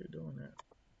is my shit doing that?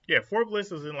 Yeah, Fort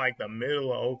Bliss is in like the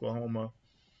middle of Oklahoma.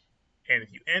 And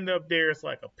if you end up there, it's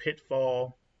like a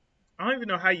pitfall. I don't even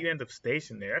know how you end up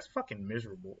stationed there. That's fucking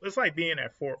miserable. It's like being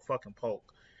at Fort fucking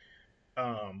Polk.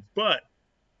 But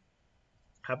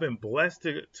I've been blessed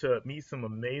to meet some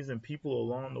amazing people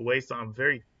along the way, so I'm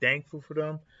very thankful for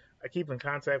them. I keep in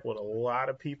contact with a lot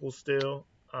of people still.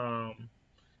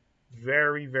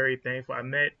 Very, very thankful. I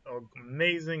met an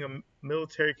amazing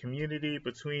military community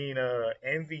between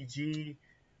NVG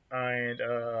and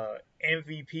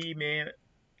MVP, man.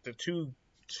 The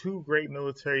two great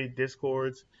military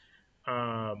discords.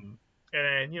 And,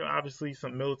 you know, obviously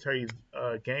some military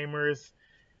gamers,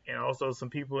 and also some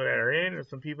people that are in and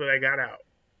some people that got out.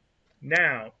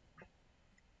 Now,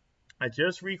 I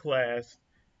just reclassed,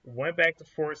 went back to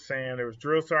Fort Sam. There was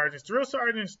drill sergeants. Drill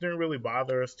sergeants didn't really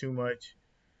bother us too much.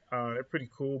 They're pretty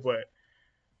cool, but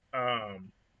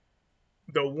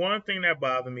the one thing that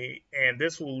bothered me, and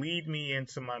this will lead me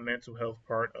into my mental health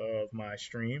part of my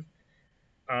stream,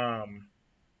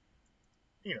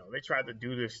 you know, they tried to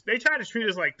do this. They tried to treat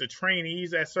us like the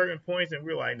trainees at certain points, and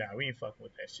we're like, nah, we ain't fucking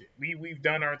with that shit. We've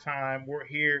done our time. We're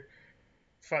here.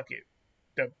 Fuck it.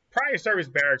 The prior service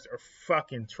barracks are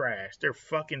fucking trash. They're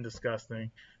fucking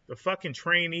disgusting. The fucking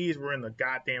trainees were in the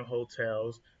goddamn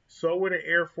hotels. So were the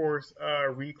Air Force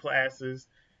reclasses.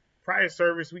 Prior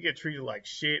service, we get treated like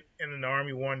shit, and then the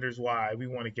Army wonders why we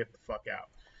want to get the fuck out.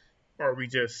 Or we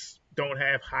just don't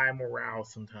have high morale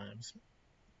sometimes.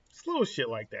 It's little shit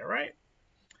like that, right?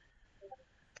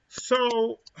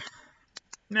 So,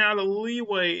 now the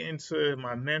leeway into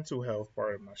my mental health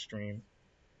part of my stream.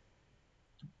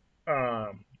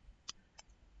 And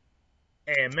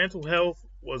mental health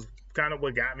was kind of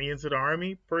what got me into the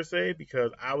Army, per se,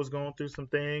 because I was going through some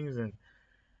things. And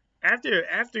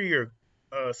after you're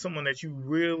someone that you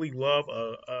really love,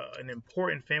 an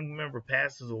important family member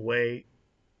passes away,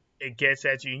 it gets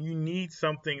at you, and you need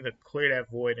something to clear that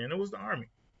void, and it was the Army.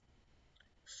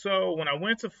 So when I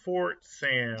went to Fort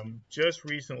Sam just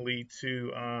recently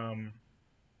to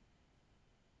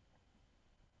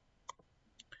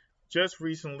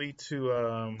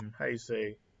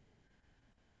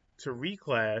to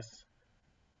reclass,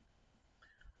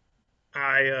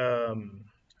 I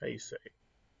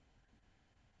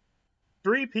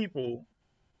 3 people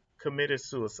committed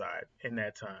suicide in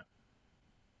that time.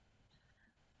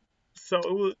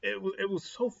 So it was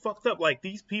so fucked up. Like,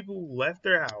 these people left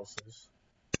their houses,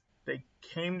 they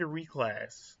came to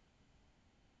reclass,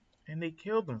 and they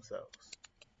killed themselves.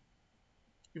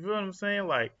 You feel what I'm saying?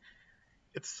 Like,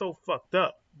 it's so fucked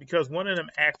up because one of them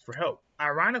asked for help.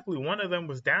 Ironically, one of them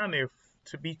was down there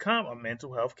to become a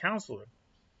mental health counselor,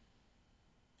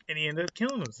 and he ended up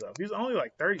killing himself. He was only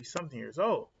like 30-something years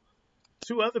old.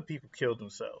 2 other people killed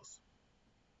themselves.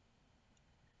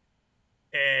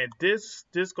 And this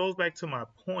goes back to my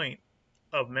point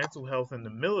of mental health in the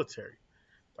military.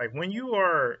 Like when you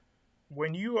are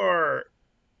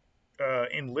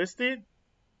enlisted,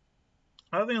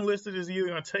 other enlisted is either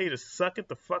going to tell you to suck it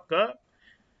the fuck up.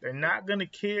 They're not going to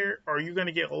care, or you're going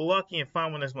to get lucky and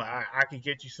find one that's like, I can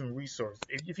get you some resources.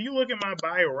 If you look at my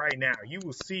bio right now, you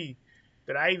will see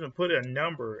that I even put a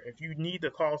number. If you need to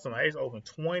call somebody, it's open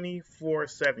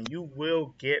 24/7. You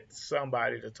will get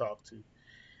somebody to talk to.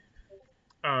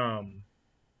 How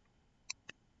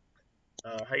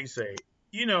you say?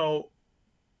 You know,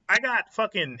 I got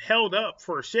fucking held up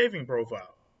for a shaving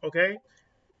profile. Okay,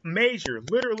 Major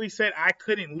literally said I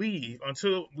couldn't leave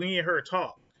until me and her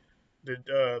talked.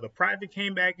 The private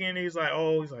came back in. He's like,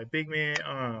 big man,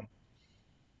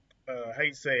 how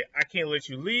you say? I can't let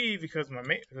you leave because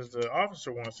the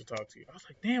officer wants to talk to you. I was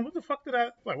like, damn, what the fuck did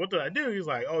I do? He's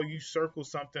like, oh, you circled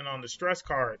something on the stress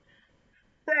card,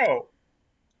 bro.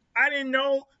 I didn't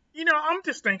know. You know, I'm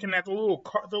just thinking that the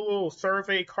little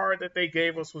survey card that they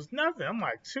gave us was nothing. I'm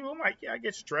like, yeah, I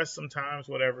get stressed sometimes,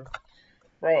 whatever.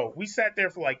 Bro, we sat there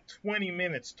for like 20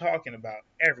 minutes talking about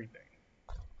everything.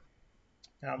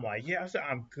 And I'm like, yeah, I said,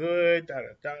 I'm good,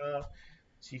 da-da-da.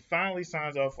 She finally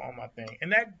signs off on my thing.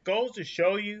 And that goes to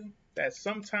show you that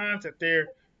sometimes that the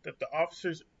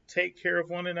officers take care of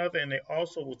one another, and they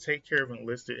also will take care of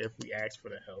enlisted if we ask for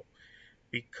the help.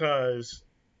 Because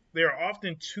there are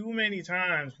often too many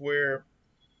times where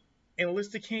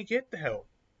enlisted can't get the help.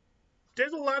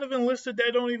 There's a lot of enlisted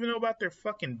that don't even know about their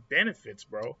fucking benefits,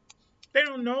 bro. They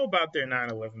don't know about their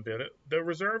 9/11 bill. The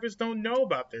reservists don't know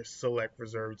about their select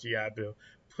reserve GI Bill.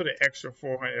 Put an extra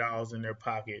 $400 in their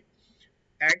pocket.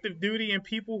 Active duty and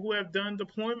people who have done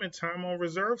deployment time on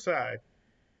reserve side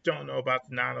don't know about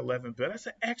the 9/11 bill. That's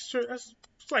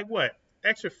like what?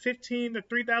 Extra $1,500 to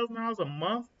 $3,000 a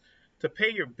month to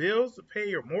pay your bills, to pay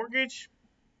your mortgage,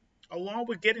 along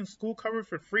with getting school covered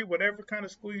for free, whatever kind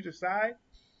of school you decide.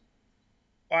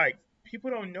 Like,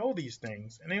 people don't know these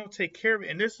things, and they don't take care of it.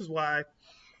 And this is why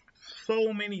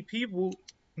so many people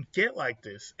get like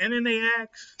this. And then they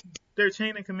ask their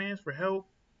chain of commands for help,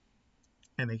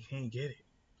 and they can't get it.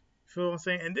 You feel what I'm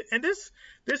saying? And this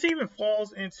even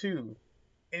falls into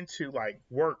like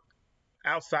work,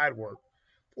 outside work.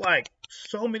 Like,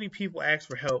 so many people ask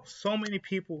for help. So many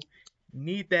people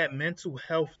need that mental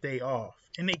health day off,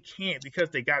 and they can't because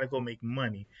they got to go make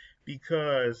money,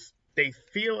 because they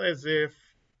feel as if,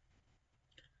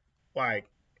 like,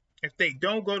 if they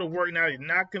don't go to work now, they're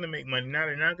not going to make money. Now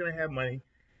they're not going to have money.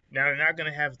 Now they're not going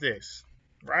to have this,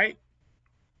 right?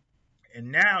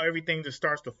 And now everything just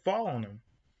starts to fall on them.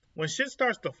 When shit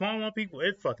starts to fall on people,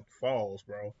 it fucking falls,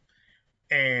 bro.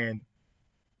 And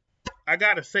I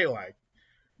got to say, like,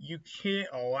 you can't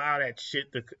allow that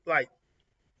shit to, like,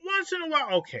 once in a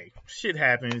while, okay, shit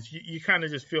happens. You kind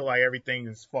of just feel like everything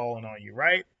is falling on you,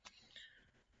 right?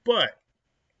 But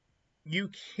you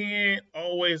can't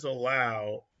always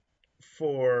allow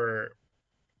for,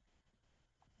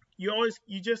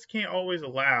 you just can't always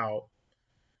allow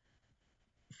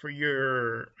for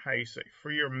your,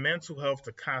 for your mental health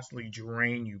to constantly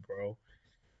drain you, bro.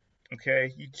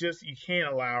 Okay? You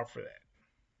can't allow for that.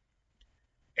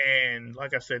 And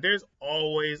like I said, there's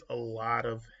always a lot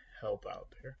of help out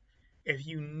there. If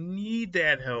you need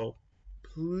that help,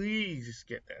 please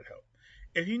get that help.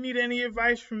 If you need any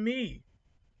advice from me,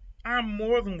 I'm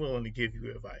more than willing to give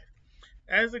you advice.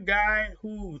 As a guy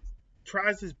who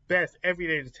tries his best every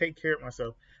day to take care of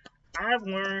myself, I've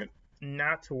learned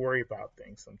not to worry about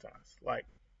things sometimes. Like,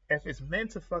 if it's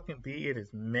meant to fucking be, it is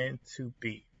meant to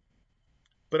be.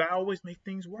 But I always make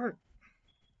things work.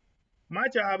 My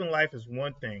job in life is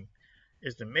one thing,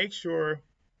 is to make sure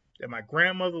that my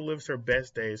grandmother lives her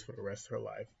best days for the rest of her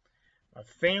life. My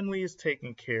family is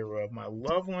taken care of. My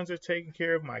loved ones are taken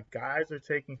care of. My guys are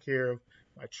taken care of.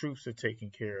 My troops are taken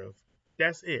care of.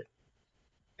 That's it.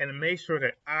 And to make sure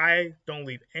that I don't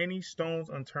leave any stones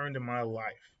unturned in my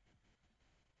life.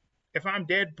 If I'm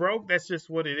dead broke, that's just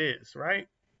what it is, right?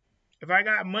 If I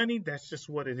got money, that's just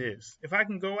what it is. If I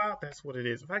can go out, that's what it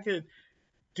is. If I could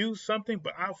do something,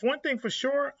 but one thing for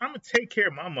sure, I'm going to take care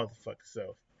of my motherfucking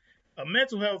self. A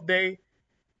mental health day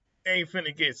ain't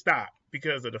finna get stopped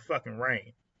because of the fucking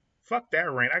rain. Fuck that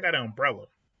rain. I got an umbrella.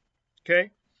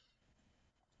 Okay?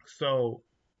 So,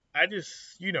 I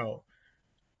just,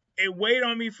 it weighed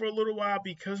on me for a little while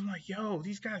because I'm like, yo,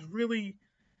 these guys really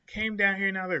came down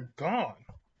here, now they're gone.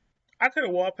 I could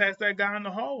have walked past that guy in the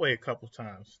hallway a couple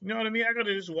times. You know what I mean? I could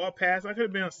have just walked past. I could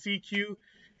have been on CQ,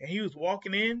 and he was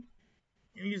walking in,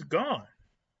 and he's gone.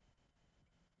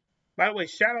 By the way,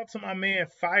 shout out to my man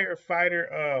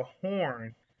Firefighter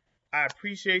Horn. I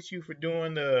appreciate you for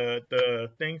doing the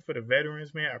thing for the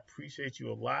veterans, man. I appreciate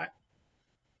you a lot.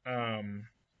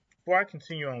 Before I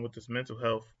continue on with this mental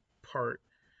health part,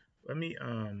 let me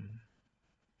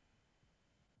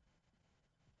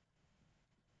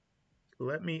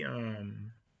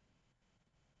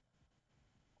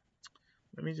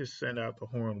just send out the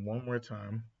horn one more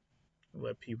time and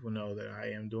let people know that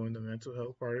I am doing the mental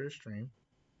health part of the stream.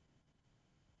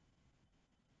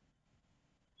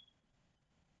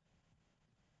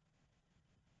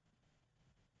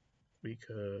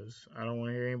 Because I don't want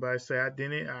to hear anybody say I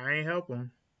ain't help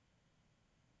them.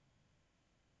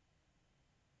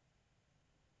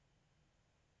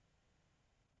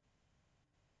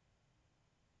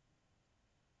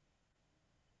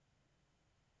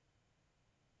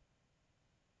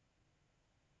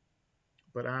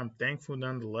 But I'm thankful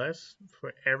nonetheless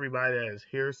for everybody that is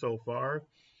here so far.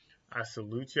 I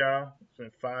salute y'all. It's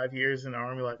been 5 years in the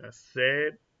Army, like I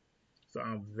said. So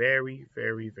I'm very,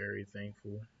 very, very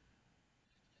thankful.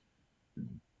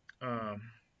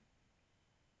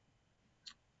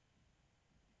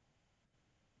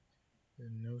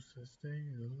 There's no such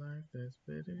thing as a life that's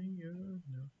better than yours.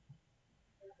 No.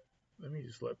 Let me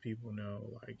just let people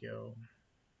know, like, yo,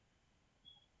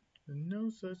 there's no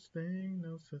such thing,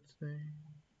 no such thing.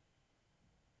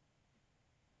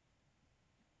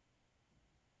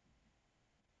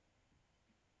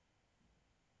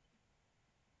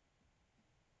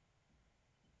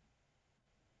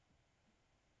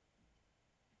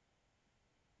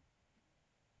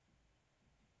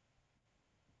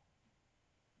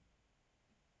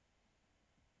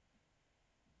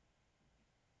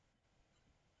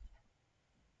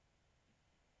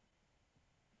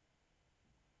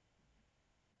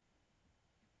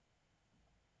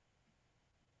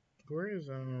 Where is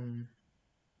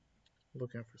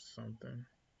looking for something?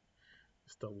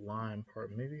 It's the line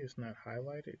part. Maybe it's not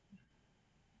highlighted.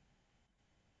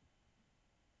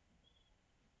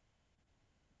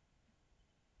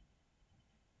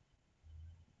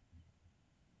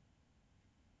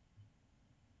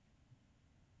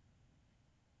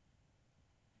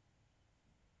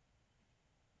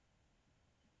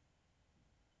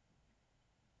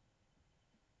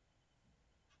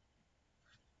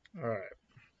 All right.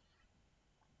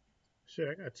 Shit,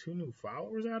 I got 2 new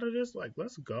followers out of this. Like,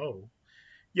 let's go.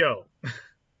 Yo.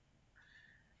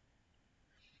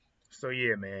 So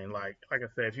yeah, man, like I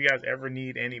said, if you guys ever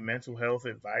need any mental health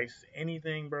advice,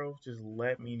 anything, bro, just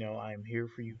let me know. I am here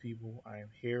for you people. I am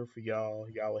here for y'all.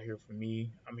 Y'all are here for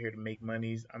me. I'm here to make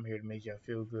monies. I'm here to make y'all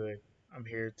feel good. I'm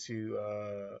here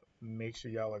to make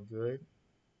sure y'all are good.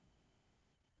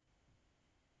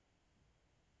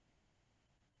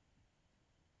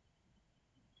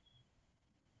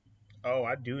 Oh,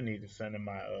 I do need to send in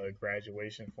my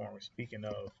graduation form. Speaking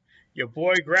of, your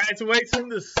boy graduates in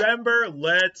December.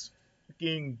 Let's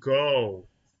fucking go.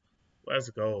 Let's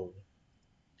go.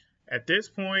 At this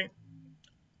point,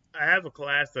 I have a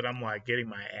class that I'm like getting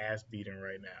my ass beaten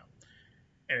right now,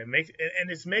 and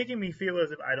it's making me feel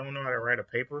as if I don't know how to write a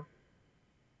paper.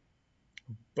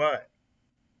 But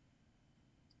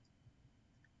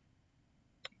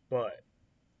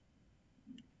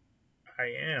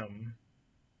I am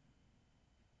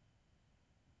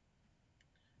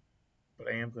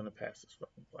gonna pass this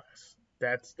fucking class.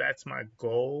 That's my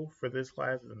goal for this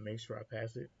class, is to make sure I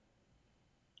pass it.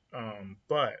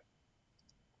 But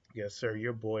yes, sir,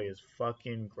 your boy is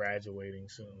fucking graduating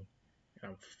soon,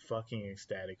 and I'm fucking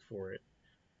ecstatic for it.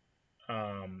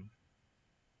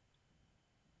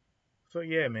 So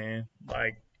yeah, man,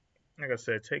 like I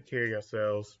said, take care of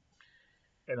yourselves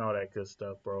and all that good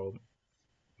stuff, bro.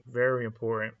 Very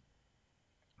important.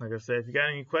 Like I said, if you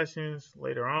got any questions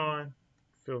later on,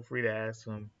 feel free to ask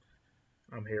them.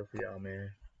 I'm here for y'all, man.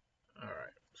 All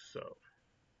right, so.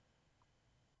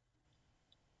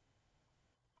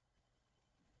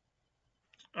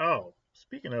 Oh,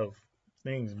 speaking of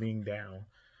things being down,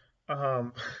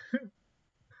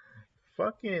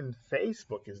 fucking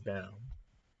Facebook is down.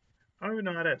 I don't even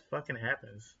know how that fucking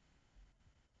happens.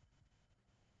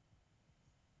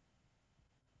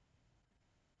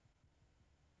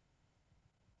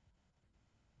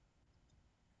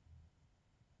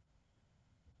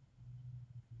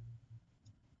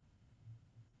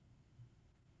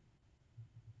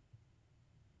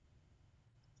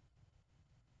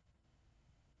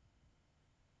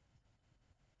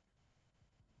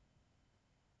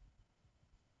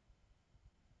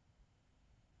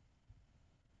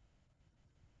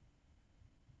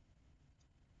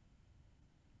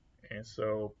 And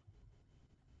so,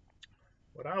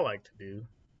 what I like to do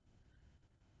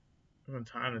from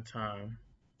time to time,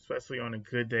 especially on a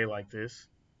good day like this,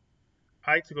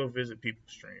 I like to go visit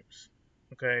people's streams.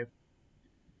 Okay,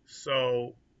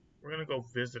 so we're gonna go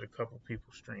visit a couple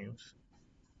people's streams.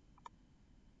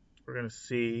 We're gonna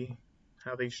see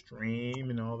how they stream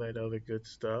and all that other good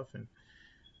stuff. And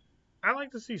I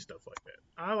like to see stuff like that.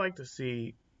 I like to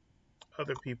see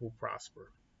other people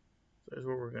prosper. So that's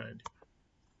what we're gonna do.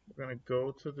 We're gonna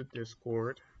go to the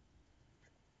Discord.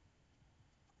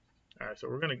 All right, so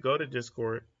we're gonna go to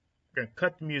Discord. We're gonna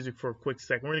cut the music for a quick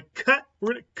second. We're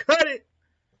gonna cut it.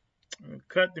 I'm gonna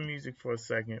cut the music for a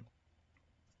second.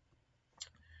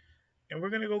 And we're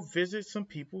gonna go visit some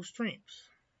people's streams.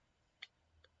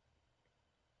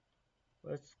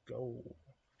 Let's go.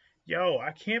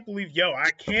 I can't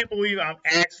believe I'm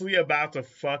actually about to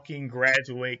fucking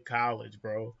graduate college,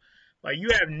 bro. Like, you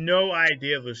have no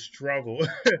idea the struggle.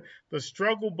 The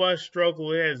struggle bus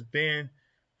struggle it has been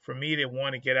for me to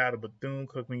want to get out of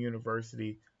Bethune-Cookman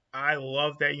University. I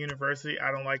love that university.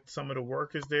 I don't like some of the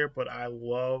workers there, but I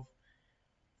love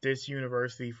this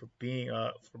university for being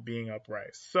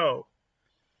upright. So,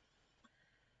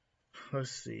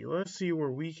 let's see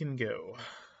where we can go.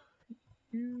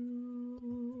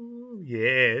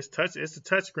 Yeah, it's a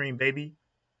touch screen, baby.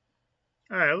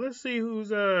 All right, let's see who's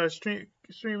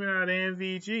streaming out of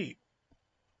MVG.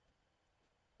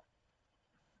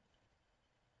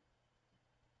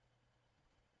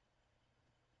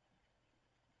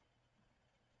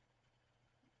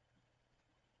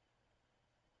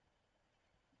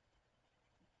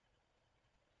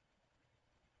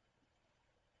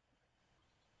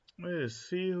 Let's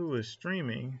see who is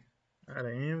streaming out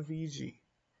of MVG.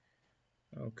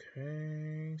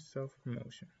 Okay,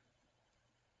 self-promotion.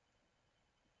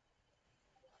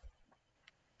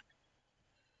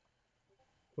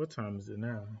 What time is it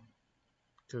now?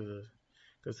 Because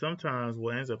sometimes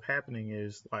what ends up happening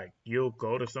is, like, you'll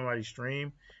go to somebody's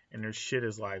stream and their shit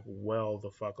is like well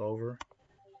the fuck over.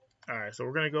 All right, so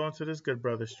we're gonna go into this good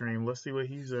brother stream. Let's see what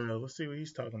he's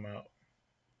talking about.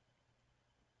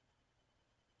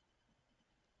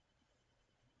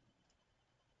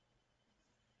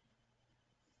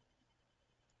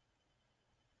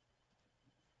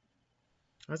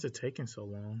 Why's it taking so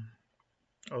long?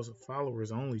 Oh, it's a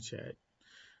followers only chat.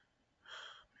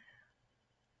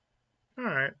 All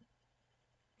right.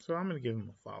 So I'm going to give him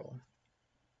a follow.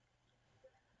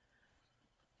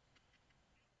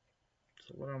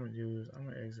 So what I'm going to do is I'm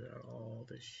going to exit out all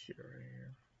this shit right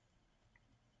here.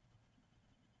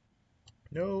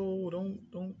 No, don't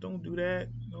do that.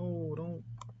 No, don't.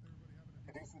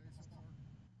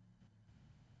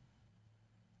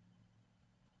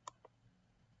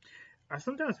 I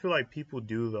sometimes feel like people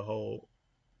do the whole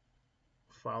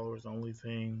followers only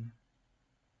thing.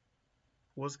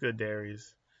 What's good,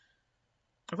 Darius?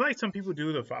 I feel like some people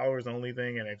do the followers only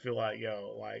thing and they feel like,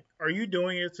 like, are you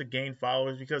doing it to gain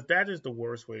followers? Because that is the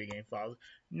worst way to gain followers.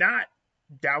 Not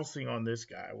dousing on this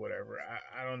guy or whatever.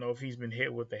 I don't know if he's been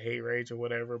hit with the hate rage or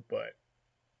whatever, but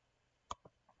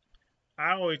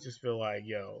I always just feel like,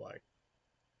 like,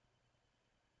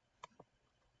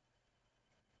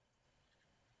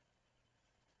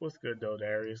 what's good though,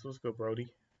 Darius? What's good,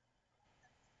 Brody?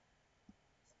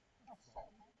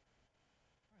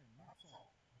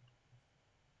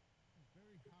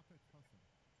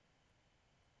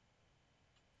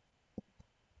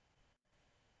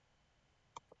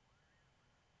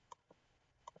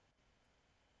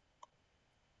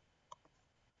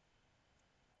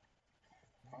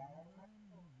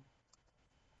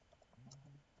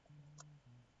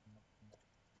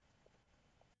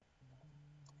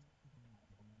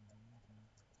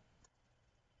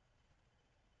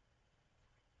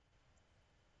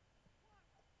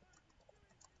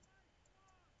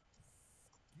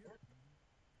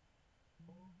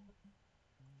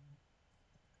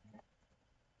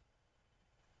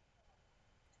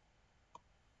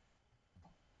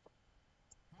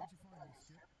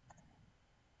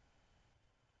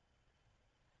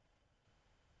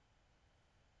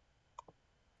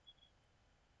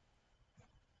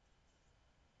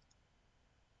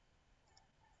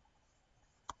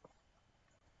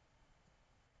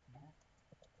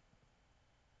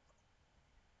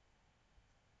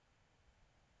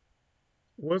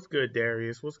 What's good,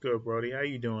 Darius? What's good, Brody? How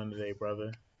you doing today,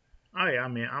 brother? Oh yeah,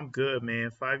 man, I'm good, man.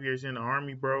 5 years in the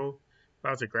Army, bro.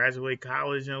 About to graduate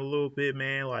college in a little bit,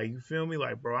 man. Like, you feel me?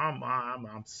 Like, bro, I'm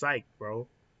psyched, bro.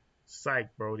 Psyched,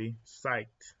 Brody.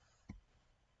 Psyched.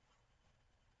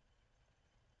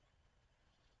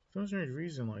 For some strange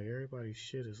reason, like, everybody's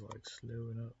shit is like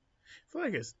slowing up. I feel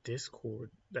like it's Discord.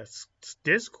 That's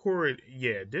Discord.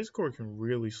 Yeah, Discord can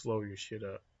really slow your shit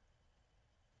up.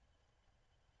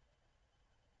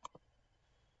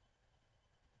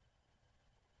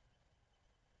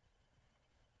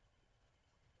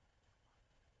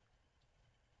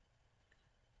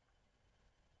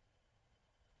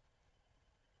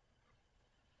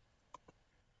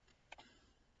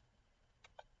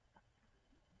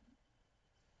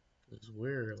 is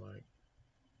weird, like.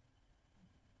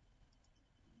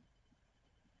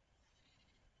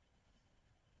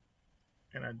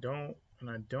 And I don't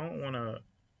want to.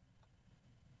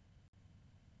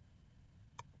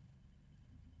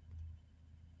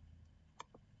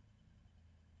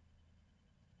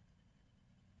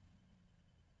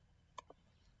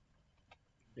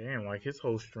 Damn, like his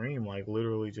whole stream, like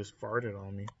literally just farted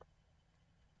on me.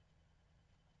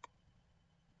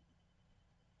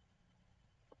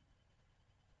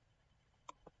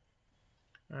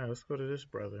 All right, let's go to this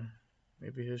brother.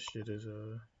 Maybe his shit is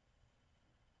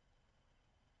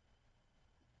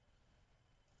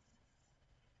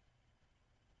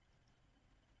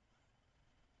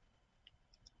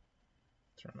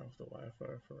turn off the Wi-Fi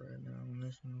for right now on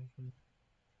this one.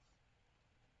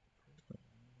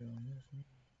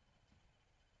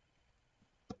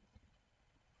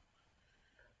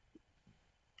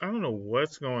 I don't know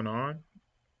what's going on,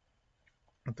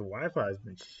 but the Wi-Fi has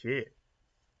been shit.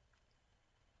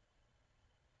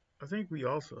 I think we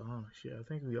also, oh shit, I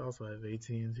think we also have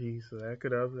AT&T, so that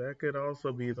could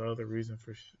also be the other reason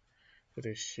for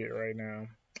this shit right now.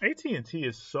 AT&T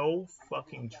is so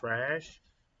fucking trash.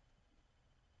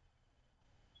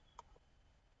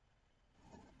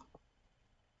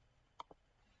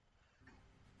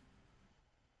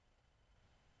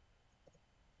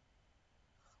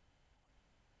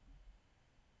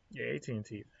 Yeah,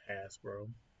 AT&T is ass, bro.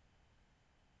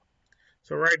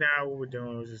 So right now, what we're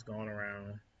doing is just going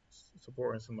around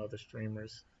supporting some other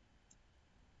streamers.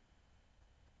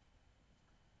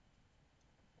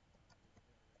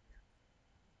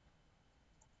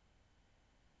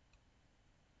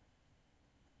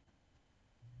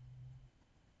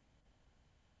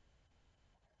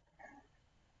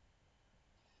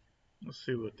 Let's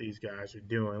see what these guys are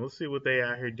doing. Let's see what they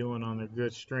out here doing on their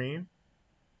good stream.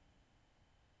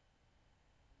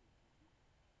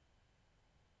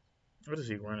 What is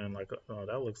he running like? Oh,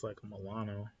 that looks like a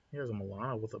Milano. He has a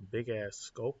Milano with a big ass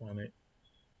scope on it.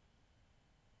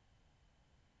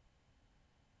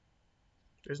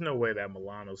 There's no way that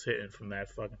Milano's hitting from that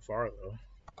fucking far though.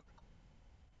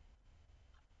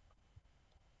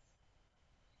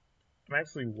 I'm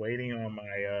actually waiting on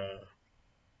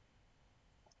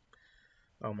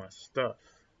my stuff.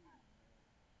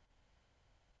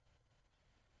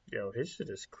 Yo, his shit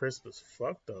is crisp as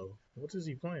fuck though. What is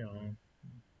he playing on?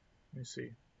 Let me see.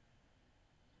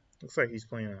 Looks like he's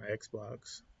playing on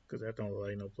Xbox, because that don't look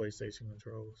like no PlayStation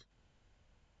controls.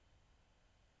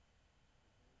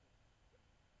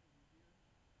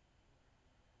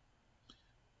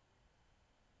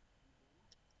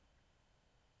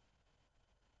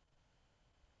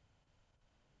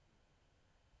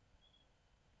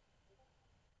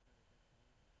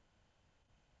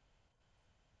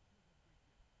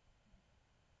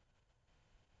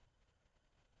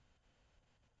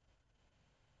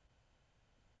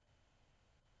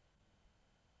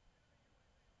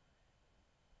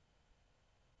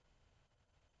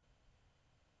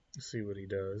 Let's see what he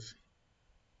does.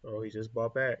 Oh, he just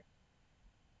bought back.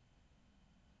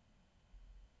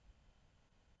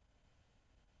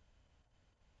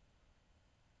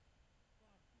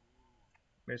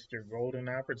 Mr. Golden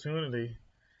Opportunity.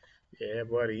 Yeah,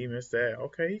 buddy, he missed that.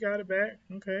 Okay, he got it back.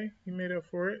 Okay, he made up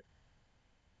for it.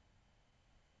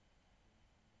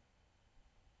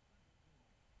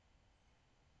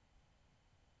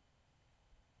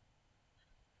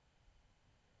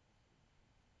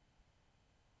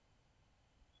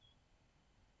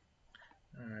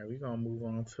 All right, we're going to move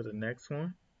on to the next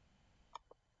one.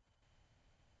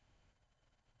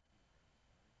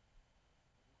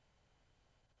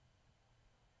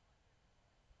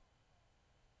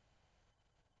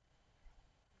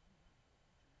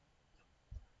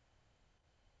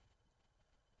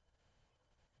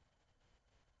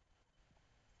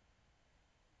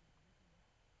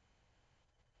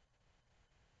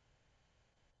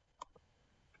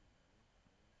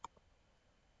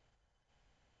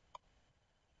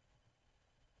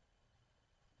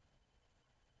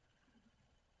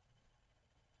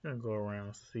 Gonna go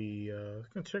around see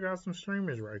gonna check out some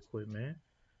streamers right quick, man.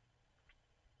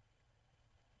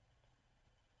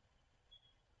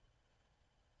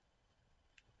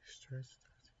 Stress.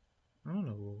 I don't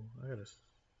know. I gotta.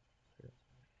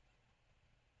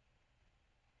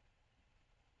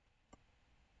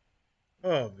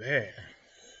 Oh man,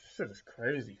 shit is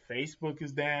crazy. Facebook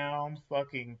is down.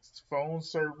 Fucking phone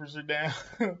servers are down.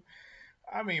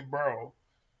 I mean, bro,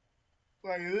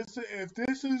 like this. If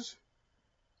this is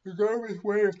the government's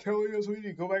way of telling us we need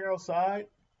to go back outside,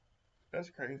 that's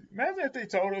crazy. Imagine if they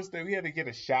told us that we had to get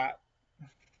a shot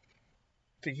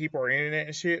to keep our internet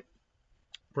and shit.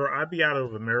 Bro, I'd be out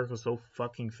of America so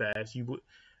fucking fast.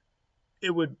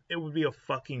 It would be a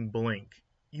fucking blink.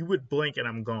 You would blink and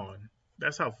I'm gone.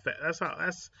 That's how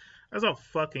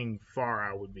fucking far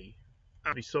I would be.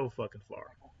 I'd be so fucking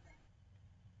far.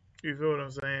 You feel what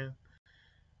I'm saying?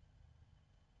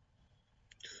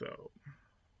 So,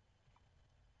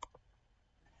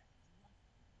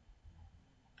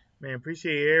 man,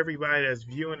 appreciate everybody that's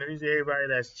viewing. Appreciate everybody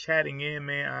that's chatting in,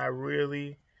 man. I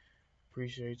really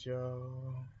appreciate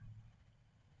y'all.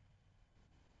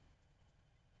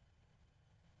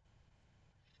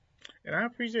 And I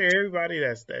appreciate everybody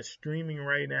that's streaming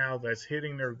right now, that's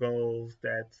hitting their goals,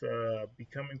 that's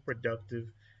becoming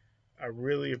productive. I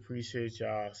really appreciate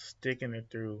y'all sticking it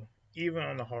through, even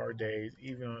on the hard days,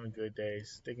 even on the good days,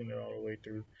 sticking it all the way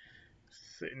through,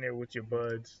 sitting there with your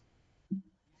buds.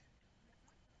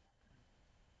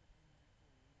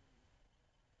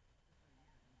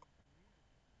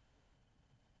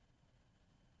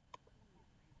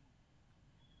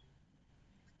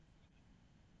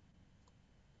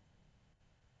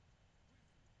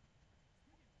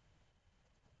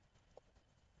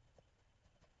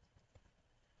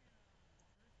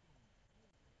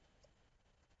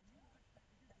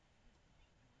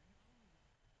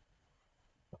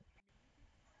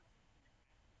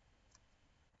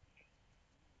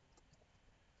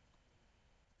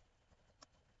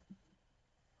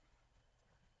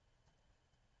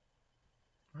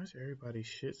 Why is everybody's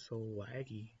shit so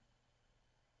laggy?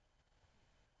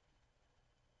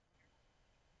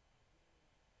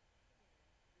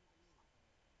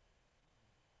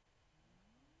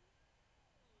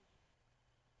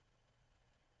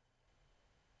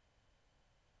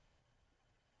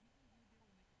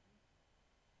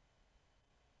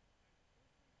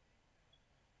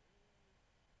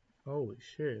 Holy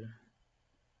shit.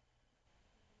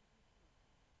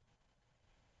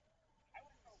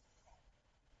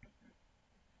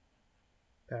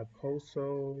 That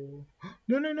Poso.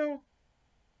 No.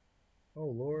 Oh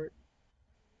Lord.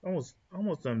 Almost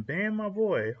done banned my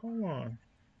boy. Hold on.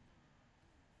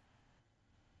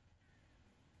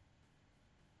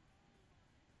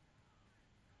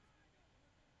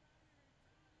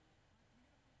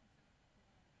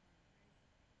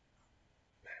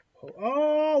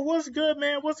 Oh, what's good,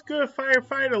 man? What's good,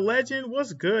 Firefighter Legend?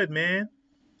 What's good, man?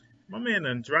 My man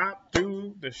done dropped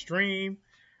through the stream.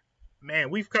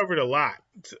 Man, we've covered a lot.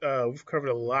 We've covered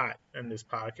a lot in this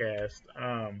podcast.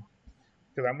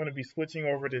 Because I'm going to be switching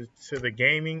over to the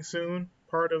gaming soon,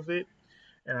 part of it.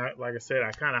 And like I said,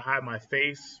 I kind of hide my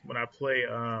face when I play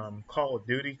Call of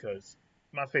Duty because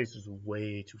my face is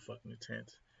way too fucking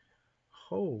intense.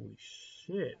 Holy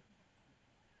shit.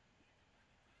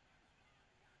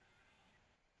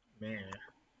 Man.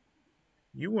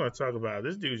 You want to talk about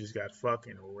this dude just got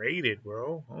fucking raided,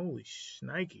 bro. Holy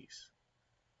shnikes.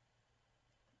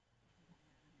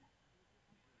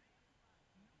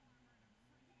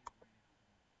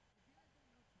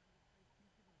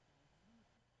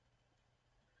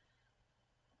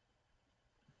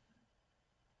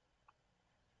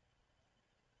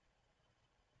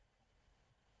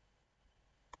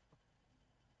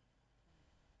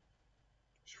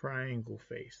 Triangle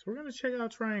Face. We're going to check out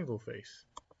Triangle Face.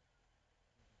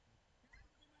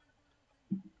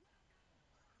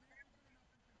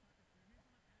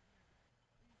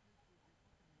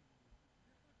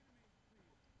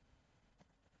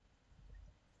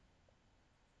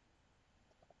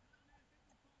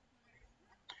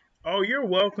 Oh, you're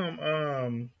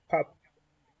welcome,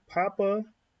 Papa.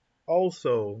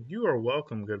 Also, you are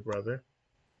welcome, good brother.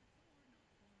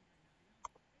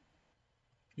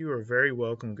 You are very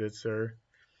welcome, good sir.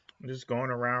 I'm just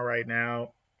going around right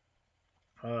now,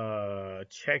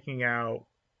 checking out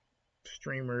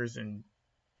streamers and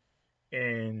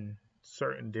in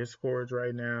certain discords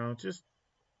right now. Just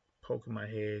poking my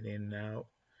head in and out.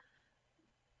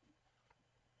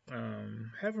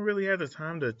 Haven't really had the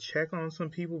time to check on some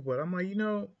people, but I'm like,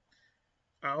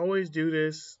 I always do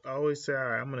this. I always say, all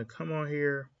right, I'm gonna come on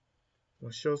here, I'm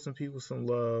gonna show some people some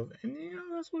love, and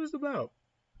that's what it's about.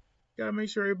 You gotta make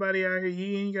sure everybody out here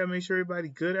eating. You gotta make sure everybody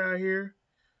good out here.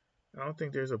 I don't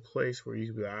think there's a place where you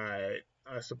can be like, all right,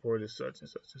 I supported such and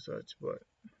such and such, but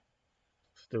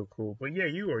still cool. But yeah,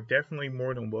 you are definitely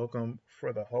more than welcome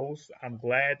for the host. I'm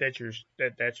glad that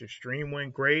your stream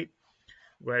went great.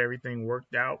 Glad everything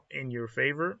worked out in your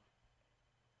favor.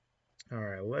 All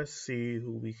right, let's see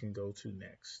who we can go to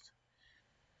next.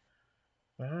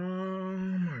 All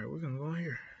right, we're gonna go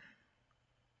here.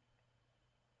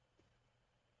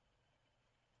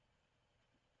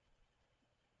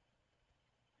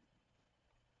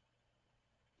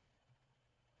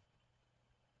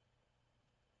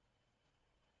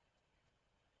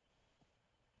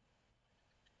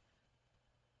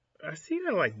 I see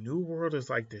that like New World is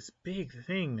like this big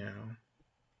thing now.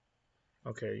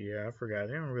 Okay, yeah, I forgot.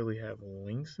 They don't really have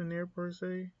links in there per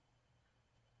se.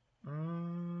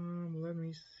 Let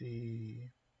me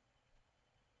see.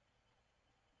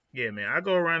 Yeah, man, I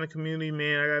go around the community,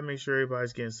 man. I gotta make sure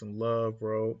everybody's getting some love,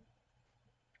 bro.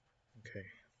 Okay,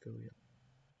 affiliate.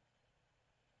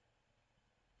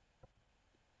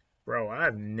 Bro,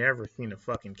 I've never seen a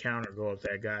fucking counter go up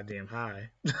that goddamn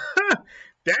high.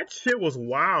 That shit was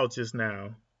wild just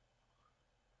now.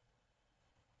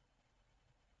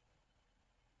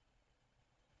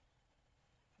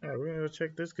 Alright, we're gonna go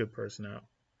check this good person out.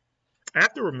 I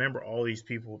have to remember all these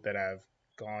people that I've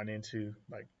gone into,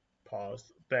 like,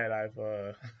 pause, that I've,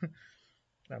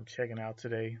 I'm checking out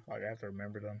today. Like, I have to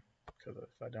remember them, because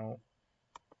if I don't,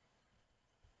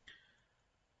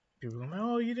 people are like,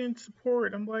 oh, you didn't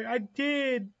support. I'm like, I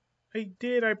did.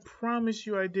 I promise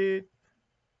you I did.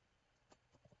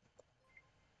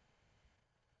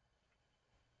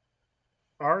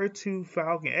 R2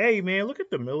 Falcon. Hey, man, look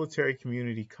at the military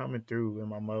community coming through in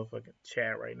my motherfucking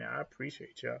chat right now. I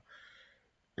appreciate y'all.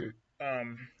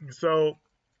 So,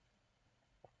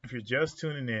 if you're just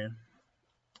tuning in,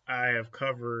 I have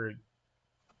covered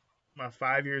my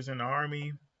 5 years in the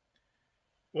Army.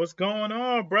 What's going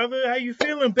on, brother? How you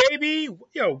feeling, baby?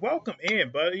 Yo, welcome in,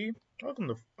 buddy. Welcome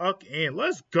the fuck in.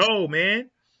 Let's go,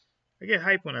 man. I get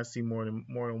hype when I see more than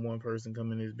one person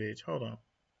come in this bitch. Hold on.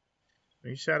 Let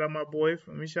me shout out my boy.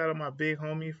 Let me shout out my big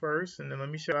homie first, and then let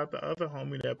me shout out the other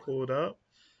homie that pulled up.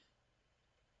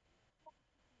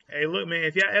 Hey, look, man,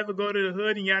 if y'all ever go to the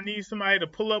hood and y'all need somebody to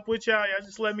pull up with y'all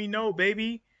just let me know,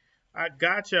 baby. I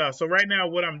got y'all. So right now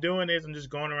what I'm doing is I'm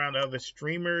just going around to other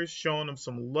streamers, showing them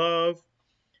some love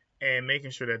and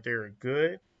making sure that they're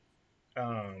good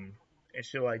and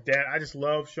shit like that. I just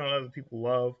love showing other people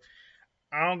love.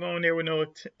 I don't go in there with no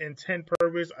intent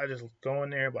purpose. I just go in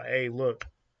there like, hey, look,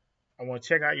 I want to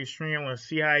check out your stream. I want to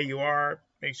see how you are.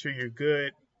 Make sure you're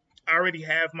good. I already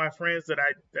have my friends that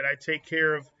I take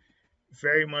care of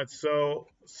very much so.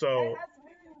 So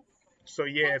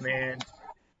yeah, man.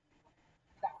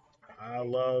 I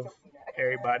love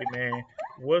everybody, man.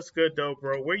 What's good though,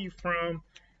 bro? Where you from?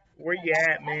 Where you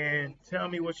at, man? Tell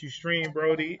me what you stream,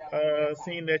 Brody.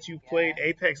 Seeing that you played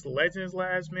Apex Legends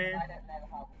last, man.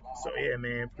 So yeah,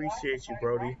 man. Appreciate you,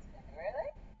 Brody.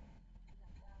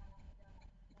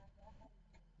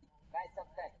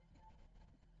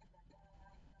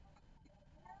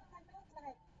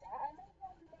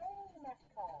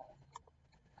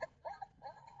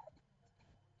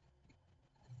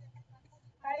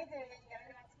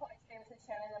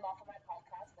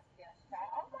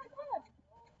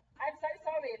 I'm so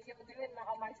sorry if you're doing that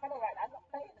on my channel right now. I'm not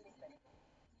playing anything.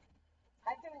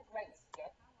 I'm doing great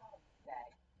skip today.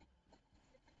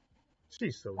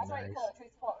 She's so nice. That's why you call it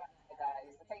True Sport right now, guys.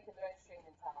 They're taking their own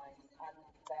streaming time and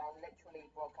they are literally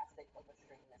broadcasting other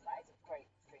streamers. That is a great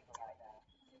streamer right there.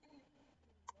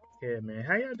 Yeah, man.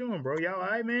 How y'all doing, bro? Y'all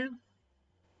alright, man?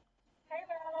 Hey,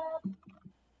 Rob.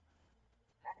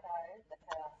 Echo, the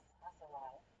chaos. That's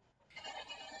alright.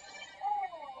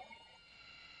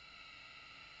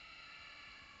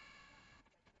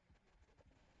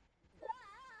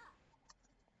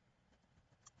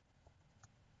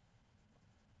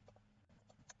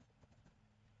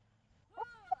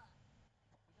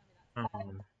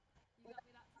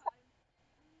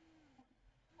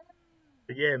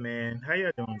 But yeah, man. How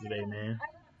y'all doing today, man?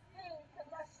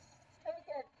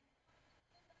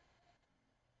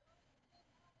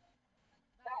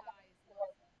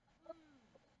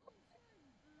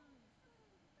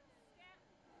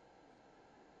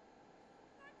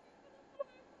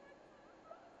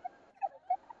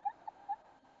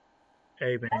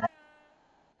 Hey, man.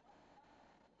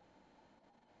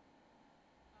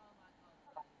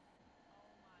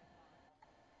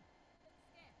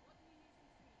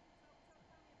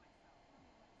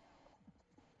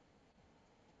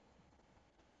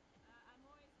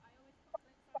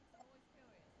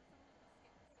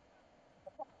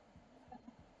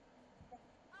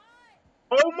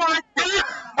 Oh my God!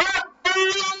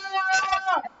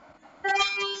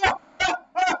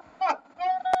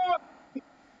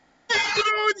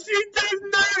 Dude, she does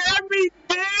not have me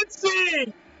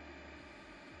dancing!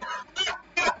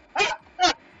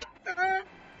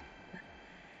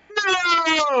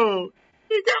 No!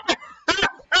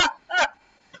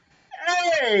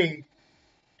 Hey!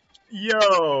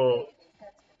 Yo!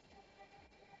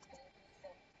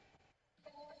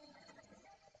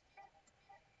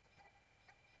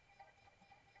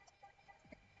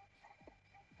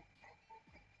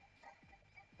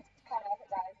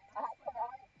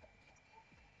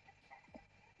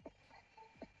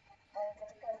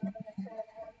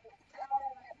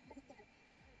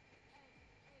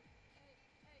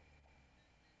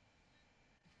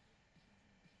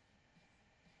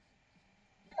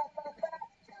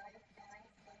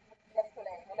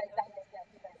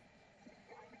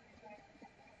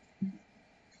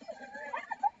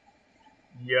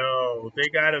 Yo, they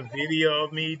got a video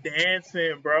of me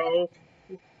dancing, bro.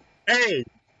 Hey,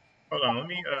 hold on. Let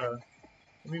me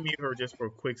mute her just for a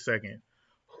quick second.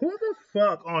 Who the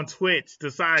fuck on Twitch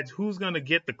decides who's gonna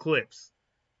get the clips?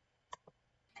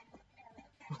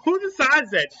 Who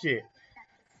decides that shit?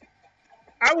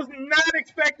 I was not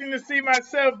expecting to see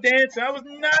myself dancing. I was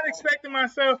not expecting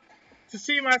to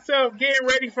see myself getting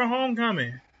ready for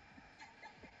homecoming.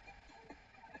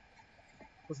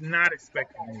 Was not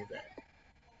expecting any of that.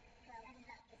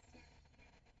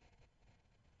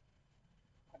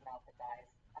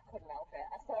 I couldn't help it.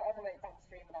 I saw everybody on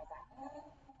stream and I was like, oh,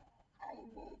 I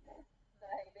need this.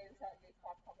 Like, they were telling me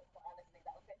to comments, but honestly,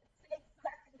 that was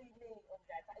exactly me,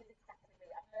 That is exactly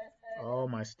me. Oh,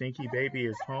 my stinky baby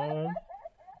is home.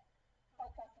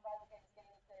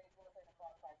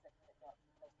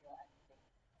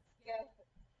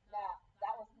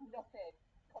 That was nothing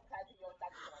compared to your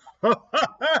dancing. Yo,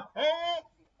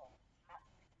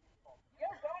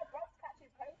 Rob's catching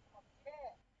Pokemon.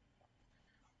 Shit.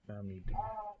 Not me, dude.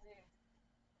 Oh, dude.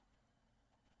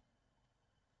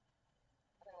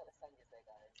 I don't know what the song is there,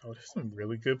 guys. Oh, there's some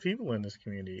really good people in this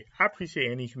community. I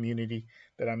appreciate any community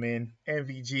that I'm in.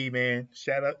 MVG, man.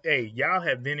 Shout out. Hey, y'all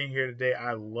have been in here today.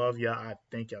 I love y'all. I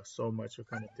thank y'all so much for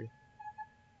coming through.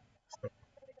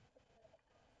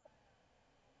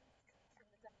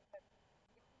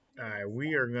 All right,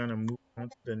 we are going to move on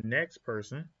to the next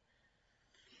person.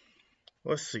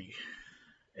 Let's see.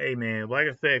 Hey, man, like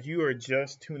I said, if you are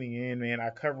just tuning in, man, I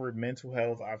covered mental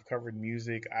health. I've covered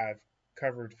music. I've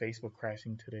covered Facebook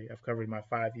crashing today. I've covered my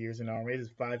 5 years in the Army. It is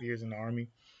 5 years in the Army.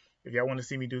 If y'all want to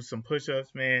see me do some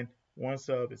push-ups, man, 1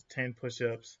 sub is 10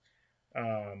 push-ups.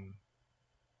 So,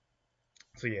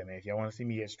 yeah, man, if y'all want to see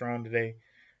me get strong today,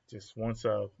 just 1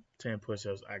 sub, 10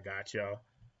 push-ups. I got y'all.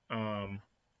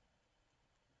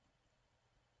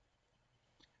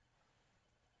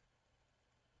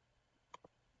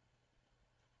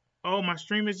 Oh, my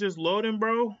stream is just loading,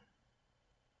 bro.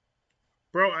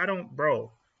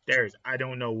 Darius, I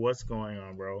don't know what's going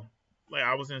on, bro. Like,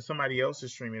 I was in somebody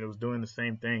else's stream and it was doing the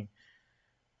same thing.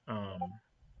 I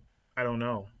don't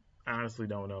know. I honestly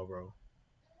don't know, bro.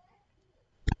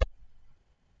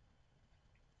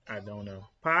 I don't know.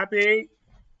 Poppy!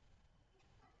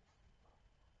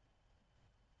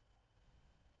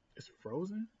 It's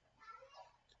frozen?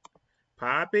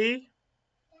 Poppy?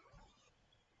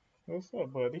 What's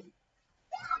up, buddy?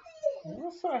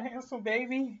 What's up, handsome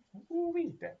baby? Ooh,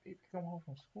 that baby come home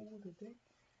from school today.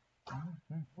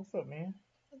 What's up, man?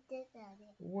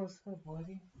 What's up,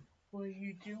 buddy? What are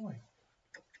you doing?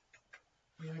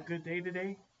 You had a good day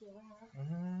today?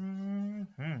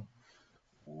 Yeah.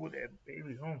 Ooh, that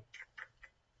baby home.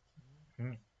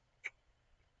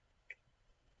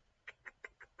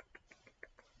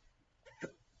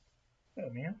 What's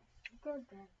up, man? Good.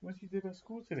 What you did at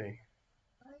school today?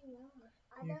 I know.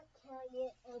 I don't tell you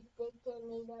if they give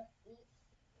me to eat.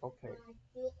 Okay. I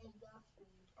see it in your food.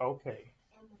 Okay.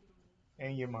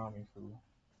 And your mommy food.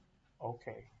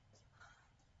 Okay.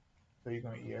 So you're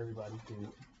gonna eat everybody's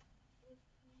food.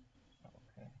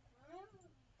 Okay.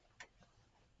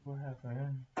 What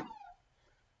happened?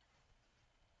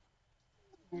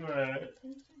 What?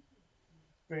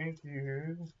 Thank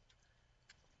you.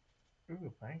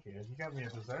 Ooh, thank you. You got me a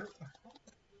dessert?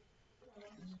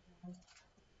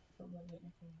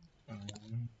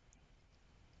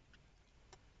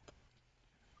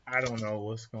 I don't know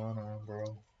what's going on,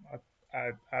 bro.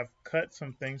 I've cut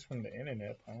some things from the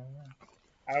internet.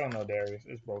 I don't know, Darius.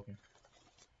 It's broken.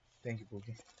 Thank you,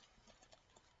 Pookie.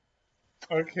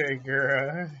 Okay,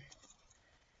 girl.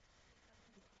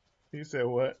 You said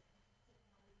what?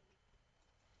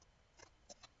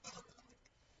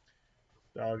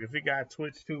 Dog, if it got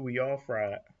Twitch too, we all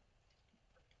fried.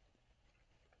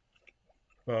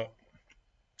 But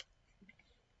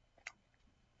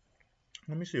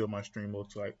let me see what my stream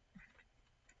looks like.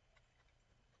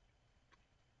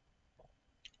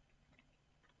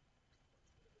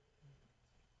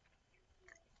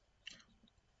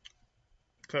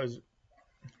 Because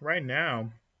right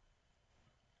now,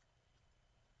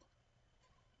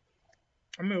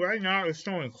 right now it's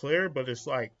showing clear, but it's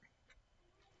like,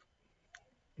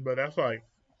 but that's like,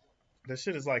 this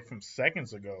shit is like from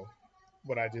seconds ago,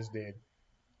 what I just did.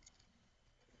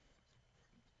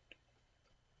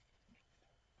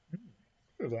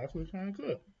 It's actually kind of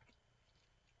good.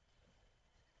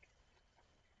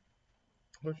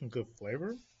 There's some good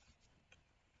flavor.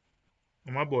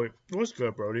 And my boy, what's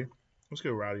good, Brody? What's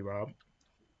good, Rowdy Rob?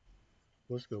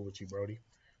 What's good with you, Brody?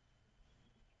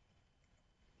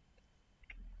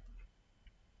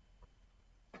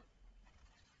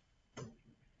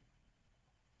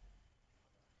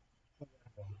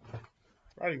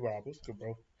 Roddy Rob, what's good,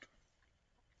 bro?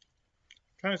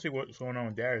 Trying to see what's going on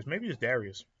with Darius. Maybe it's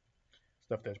Darius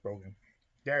stuff that's broken.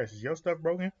 Darius, is your stuff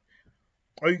broken?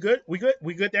 Are you good? We good?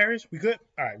 We good, Darius? We good?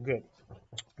 All right, good.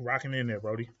 Rocking in there,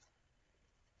 Brody.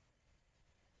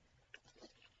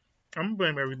 I'm gonna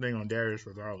blame everything on Darius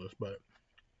regardless, but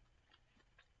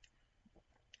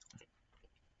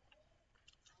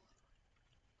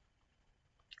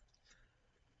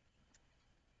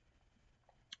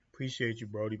appreciate you,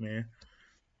 Brody, man.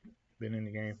 Been in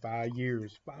the game 5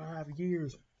 years. 5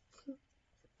 years.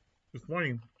 It's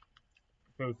funny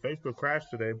because Facebook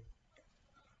crashed today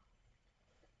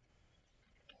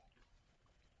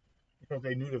because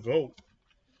they knew the GOAT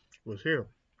was here.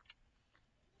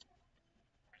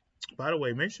 By the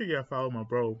way, make sure y'all follow my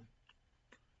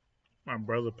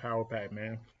brother Power Pack,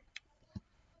 man.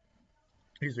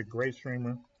 He's a great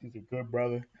streamer. He's a good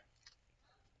brother.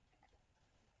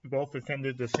 Both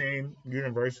attended the same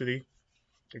university,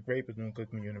 the Great Bethune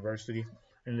Cookman University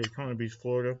in Daytona Beach,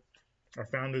 Florida. Our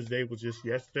Founders Day was just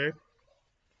yesterday.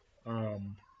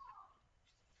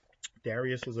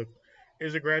 Darius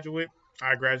is a graduate.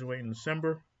 I graduate in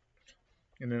December,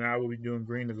 and then I will be doing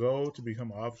Green to Gold to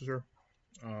become an officer.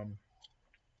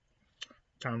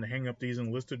 Time to hang up these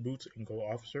enlisted boots and go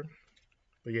officer.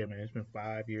 But yeah, man, it's been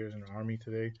 5 years in the Army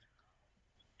today.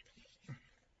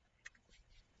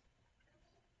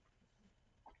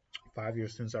 Five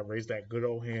years since I raised that good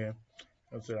old hand.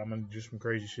 I said I'm gonna do some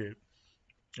crazy shit,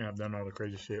 and I've done all the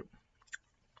crazy shit.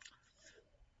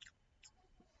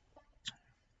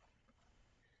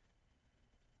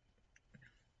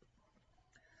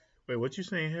 Wait, what you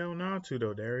saying hell no to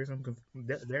though, Darius?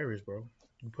 Darius, bro.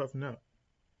 You puffing up.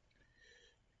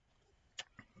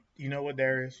 You know what,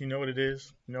 Darius? You know what it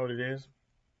is? You know what it is?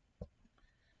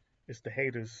 It's the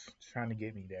haters trying to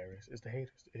get me, Darius. It's the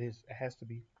haters. It is. It has to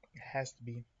be. It has to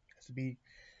be. It has to be.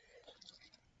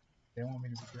 They want me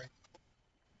to be great.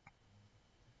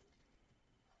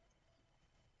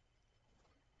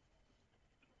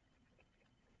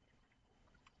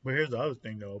 But here's the other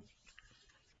thing, though.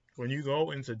 When you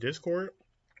go into Discord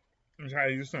and try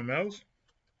to use something else,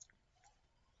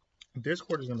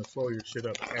 Discord is going to slow your shit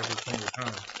up every single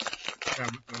time.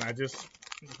 And I'm just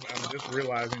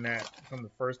realizing that from the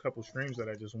first couple streams that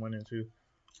I just went into.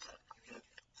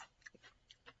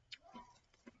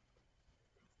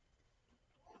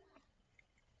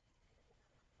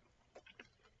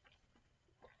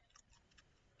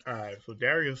 Alright, so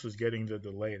Darius is getting the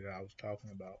delay that I was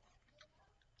talking about.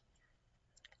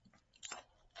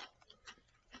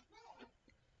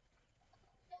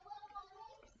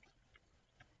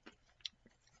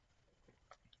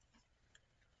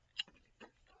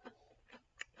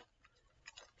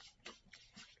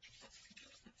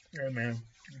 Yeah, man.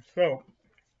 So,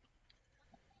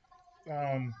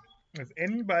 if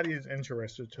anybody is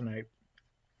interested tonight,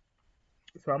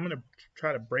 so I'm going to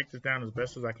try to break this down as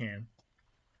best as I can.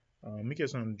 Let me get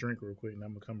something to drink real quick, and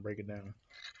I'm going to come break it down.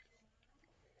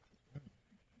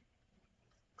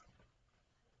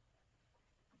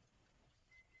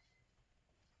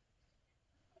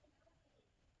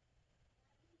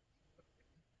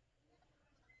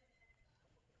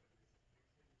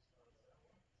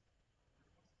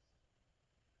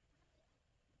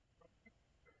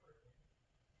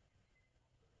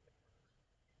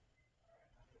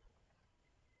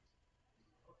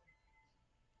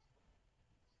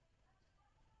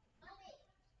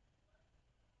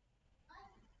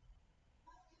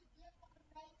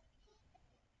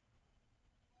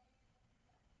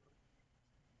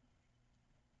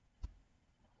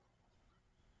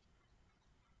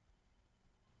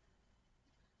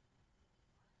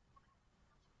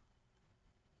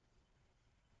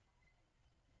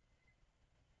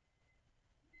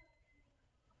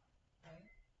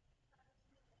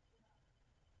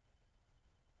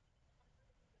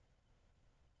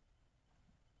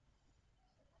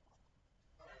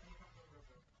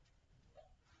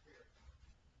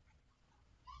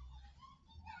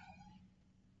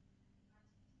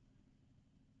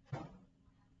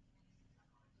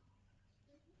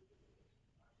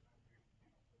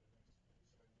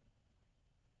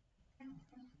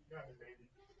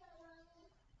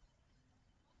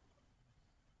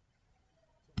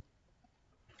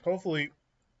 Hopefully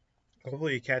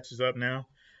it catches up now.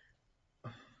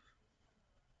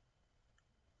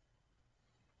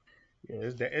 Yeah,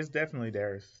 it's definitely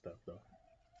Darius stuff though.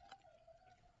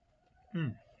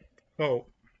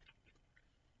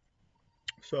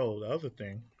 So the other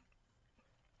thing.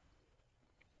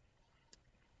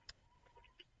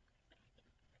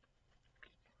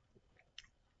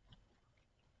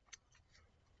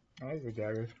 All right,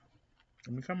 Darius.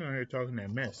 Let me come in here talking that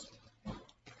mess.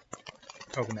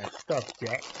 Talking that stuff,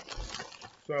 Jack.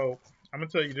 So I'm gonna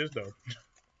tell you this though.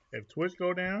 If Twitch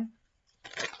go down,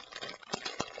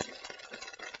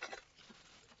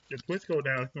 it's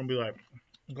gonna be like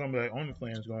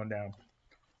OnlyFans going down.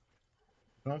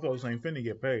 Some folks ain't finna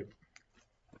get paid.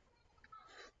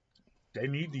 They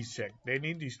need these checks. They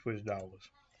need these Twitch dollars.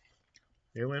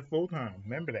 They went full time.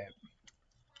 Remember that.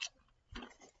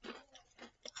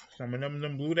 Some of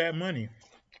them blew that money.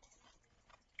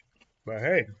 But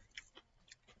hey,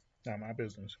 not my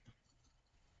business.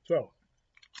 So,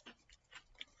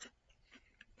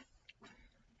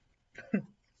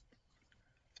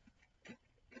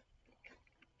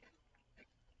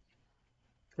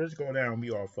 Twitch go down,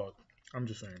 we all fucked. I'm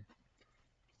just saying.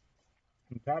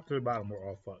 From top to the bottom, we're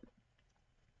all fucked.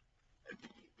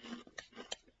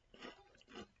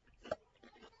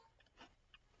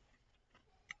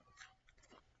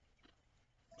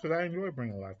 Because I enjoy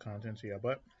bringing a lot of content to you,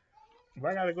 but if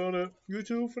I gotta go to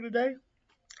YouTube for the day,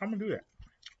 I'm gonna do that.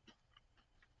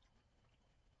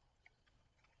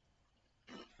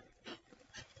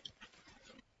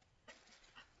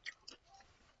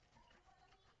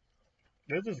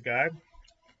 There's this guy,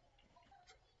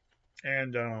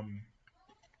 and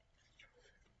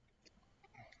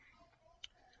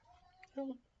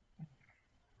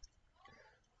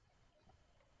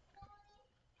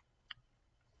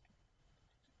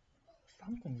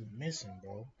something's missing,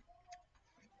 bro.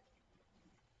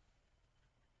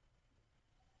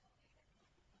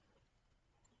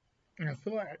 And I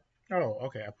feel like, oh,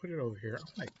 okay, I put it over here.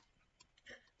 I'm like,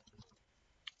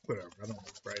 whatever, I don't know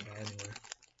right now anyway.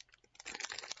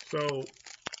 So,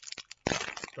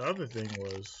 the other thing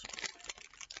was,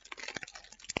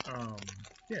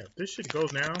 yeah, if this shit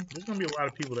goes down, there's gonna be a lot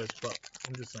of people that's fucked.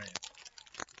 I'm just saying.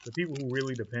 The people who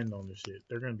really depend on this shit,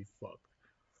 they're gonna be fucked.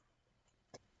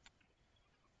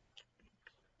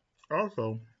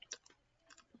 Also,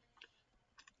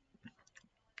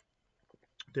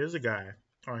 there's a guy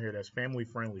on here that's family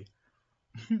friendly.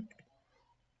 And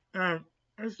I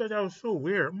just thought that was so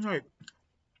weird. I'm like,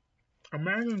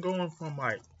 imagine going from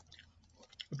like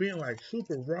being like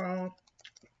super raw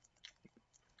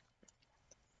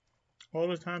all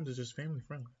the time to just family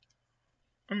friendly.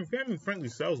 I mean, family friendly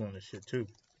sells on this shit too.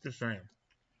 Just saying.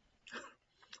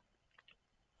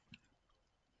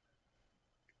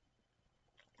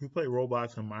 You play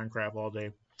Roblox and Minecraft all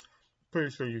day,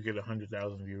 pretty sure you get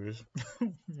 100,000 viewers.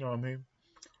 You know what I mean?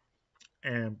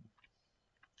 And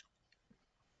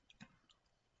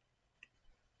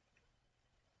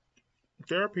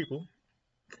there are people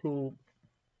who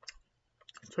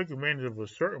take advantage of a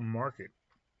certain market.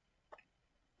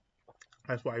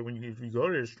 That's why if you go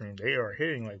to their stream, they are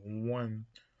hitting like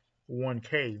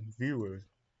 1K viewers.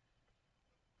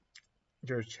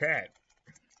 Their chat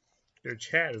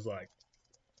is like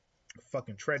a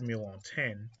fucking treadmill on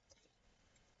 10.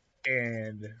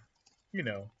 And, you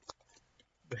know,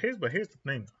 but here's the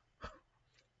thing.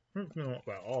 Here's the thing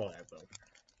about all that though.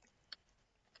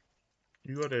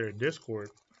 You go to their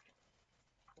Discord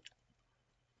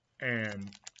and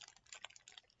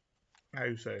how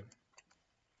you say,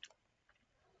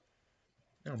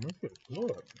 damn, this shit's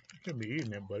good. I shouldn't be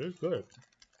eating it, but it's good.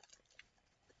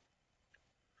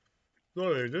 Go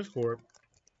to their Discord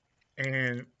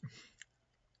and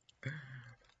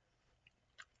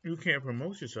you can't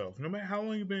promote yourself. No matter how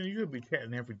long you've been, you could be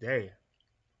chatting every day.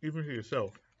 Even to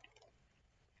yourself.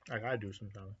 Like I do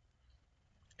sometimes.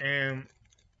 And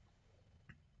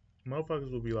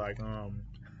motherfuckers will be like,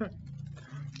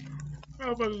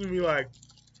 motherfuckers will be like,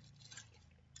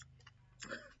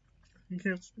 you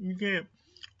can't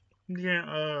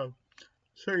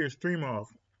shut your stream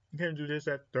off. You can't do this,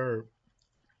 that, third.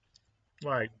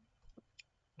 Like,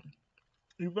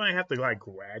 you might have to like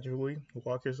gradually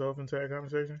walk yourself into that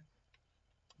conversation.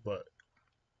 But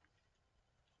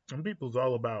some people's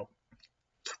all about,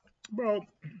 bro,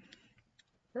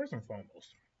 first and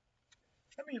foremost,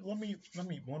 let me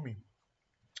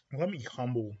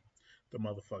humble the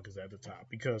motherfuckers at the top,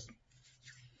 because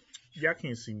y'all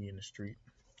can't see me in the street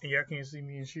and y'all can't see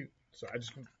me in shoot. So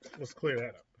let's clear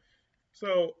that up.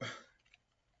 So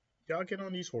y'all get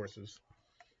on these horses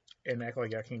and act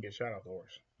like y'all can't get shot off the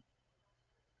horse.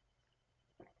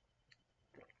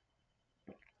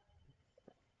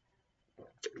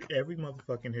 Every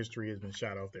motherfucking history has been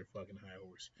shot off their fucking high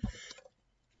horse.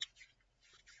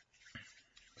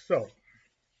 So,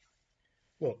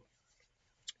 look,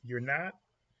 you're not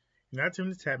Tim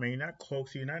the Tatman, you're not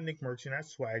Cloaks, you're not Nick Merckx, you're not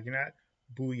Swag, you're not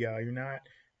Booyah, you're not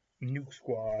Nuke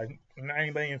Squad, you're not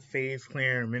anybody in FaZe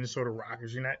Clan or Minnesota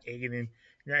Rockers, you're not Aiden,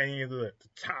 you're not any of the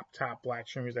top black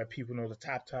streamers that people know, the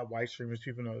top white streamers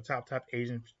people know, the top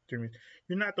Asian streamers.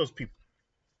 You're not those people.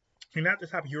 You're not the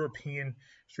top European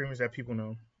streamers that people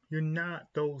know. You're not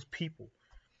those people.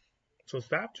 So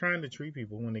stop trying to treat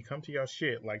people when they come to your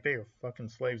shit like they are fucking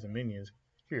slaves and minions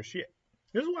to your shit.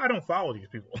 This is why I don't follow these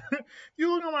people.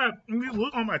 You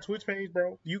look on my Twitch page,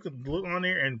 bro. You can look on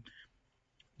there and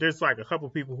there's like a couple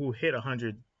people who hit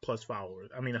 100 plus followers.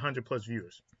 I mean 100 plus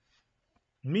viewers.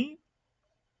 Me,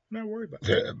 not worried about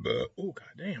that. But oh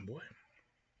goddamn, boy.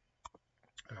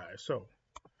 All right, so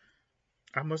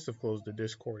I must have closed the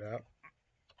Discord out.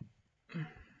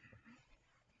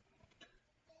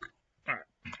 All right.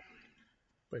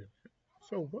 Wait a minute.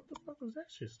 So what the fuck was that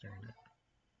shit staring at?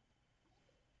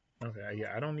 Okay,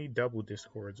 yeah, I don't need double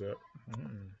Discords up.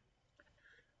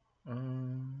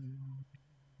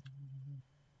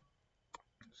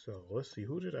 So let's see,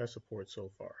 who did I support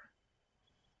so far?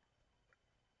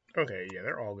 Okay, yeah,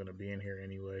 they're all gonna be in here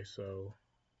anyway, so.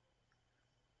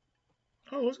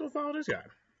 Oh, let's go follow this guy.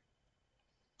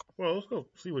 Well, let's go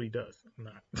see what he does. I'm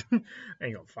not. I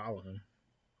ain't gonna follow him.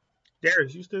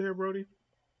 Darius, you still here, Brody?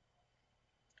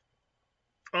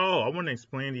 Oh, I want to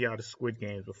explain to y'all the Squid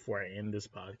Games before I end this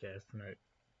podcast tonight.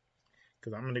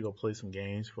 Because I'm going to go play some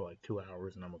games for like 2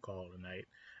 hours and I'm going to call it a night.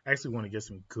 I actually want to get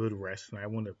some good rest tonight. I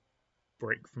want to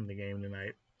break from the game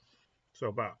tonight. So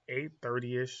about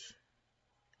 8:30ish,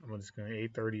 I'm just going to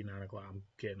 8:30, 9 o'clock, I'm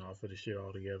getting off of the shit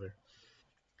altogether.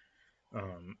 I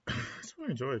just want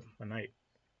to enjoy my night.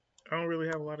 I don't really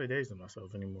have a lot of days to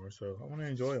myself anymore, so I want to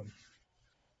enjoy them.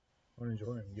 I want to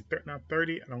enjoy them. Now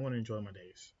 30, and I want to enjoy my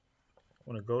days. I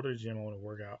want to go to the gym. I want to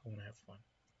work out. I want to have fun.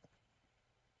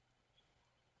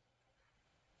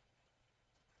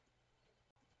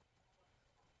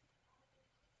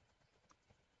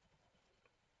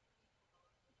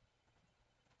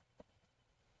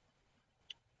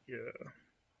 Yeah.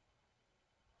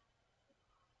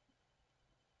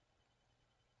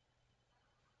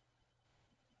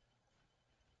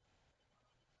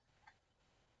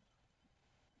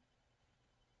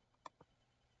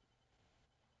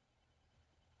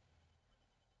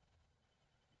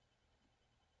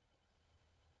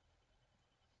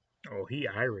 Oh, he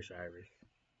Irish. I'm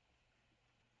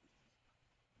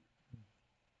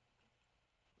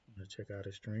gonna check out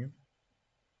his stream.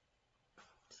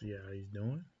 See how he's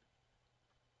doing.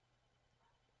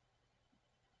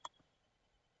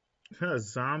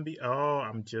 Zombie. Oh,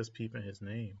 I'm just peeping his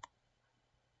name.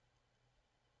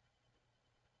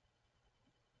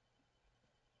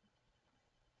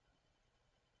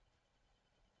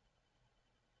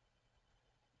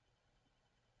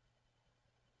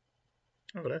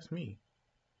 Oh, that's me.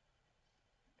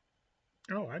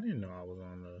 Oh, I didn't know I was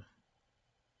on the.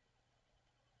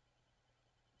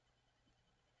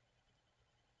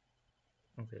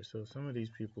 Okay, so some of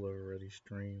these people are already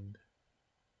streamed.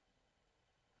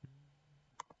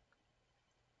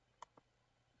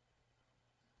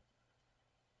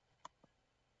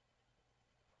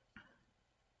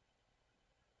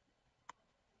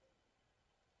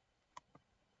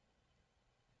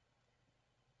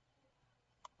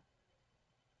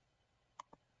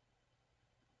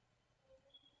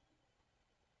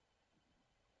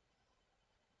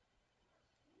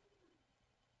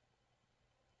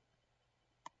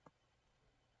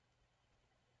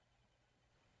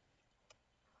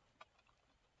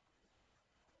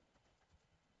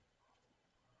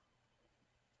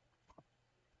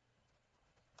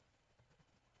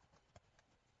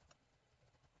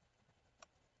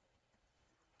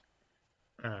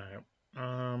 Alright.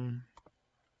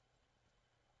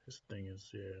 This thing is,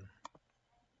 yeah.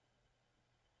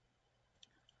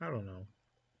 I don't know.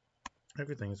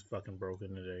 Everything is fucking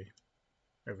broken today.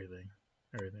 Everything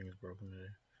is broken today.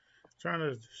 I'm trying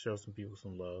to show some people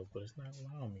some love, but it's not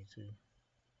allowing me to.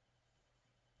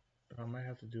 I might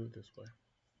have to do it this way.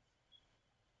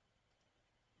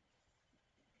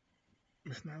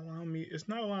 It's not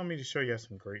allowing me to show you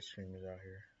some great streamers out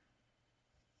here.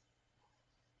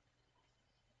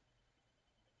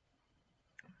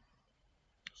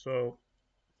 So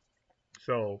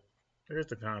here's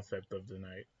the concept of the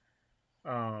night.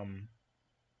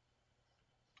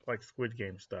 Like Squid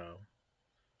Game style.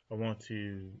 I want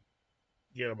to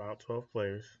get about 12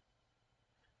 players.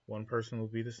 One person will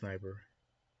be the sniper.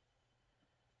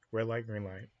 Red light, green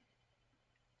light.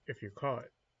 If you're caught,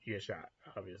 you get shot,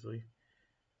 obviously.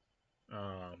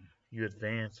 You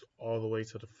advance all the way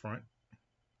to the front.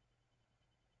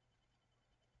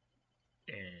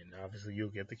 And obviously you'll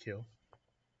get the kill.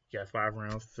 You got 5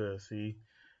 rounds to see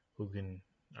who can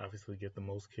obviously get the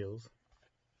most kills.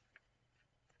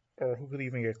 Or who could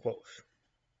even get close.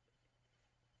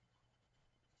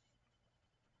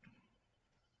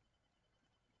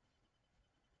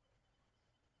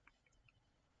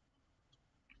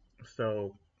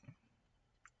 So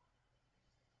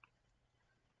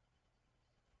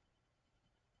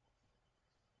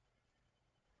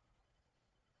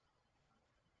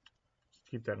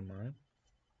keep that in mind.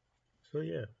 So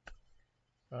yeah,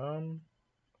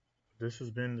 this has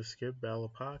been the Skip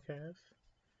Ballard podcast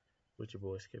with your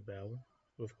boy Skip Ballard,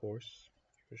 of course,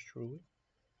 yours truly.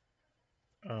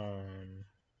 I'm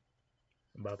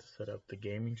about to set up the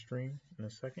gaming stream in a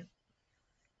second.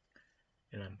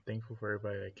 And I'm thankful for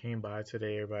everybody that came by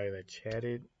today, everybody that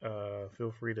chatted.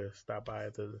 Feel free to stop by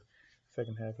at the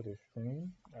second half of the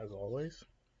stream, as always.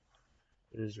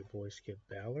 It is your boy Skip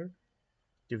Ballard.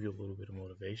 Give you a little bit of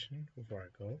motivation before I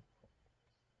go.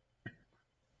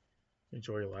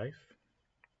 Enjoy your life.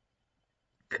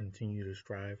 Continue to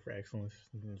strive for excellence.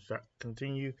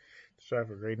 Continue to strive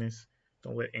for greatness.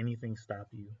 Don't let anything stop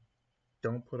you.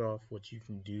 Don't put off what you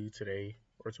can do today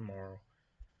or tomorrow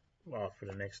off for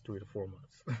the next 3 to 4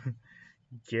 months.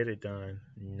 Get it done.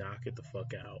 Knock it the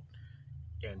fuck out.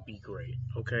 And be great.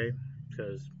 Okay?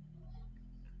 Because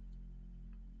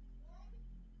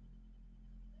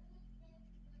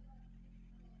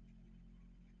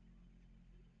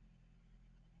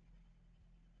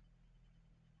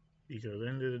at the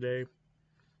end of the day,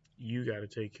 you got to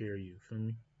take care of you. Feel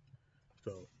me?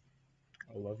 So,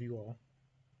 I love you all.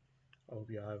 I hope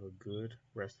y'all have a good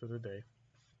rest of the day.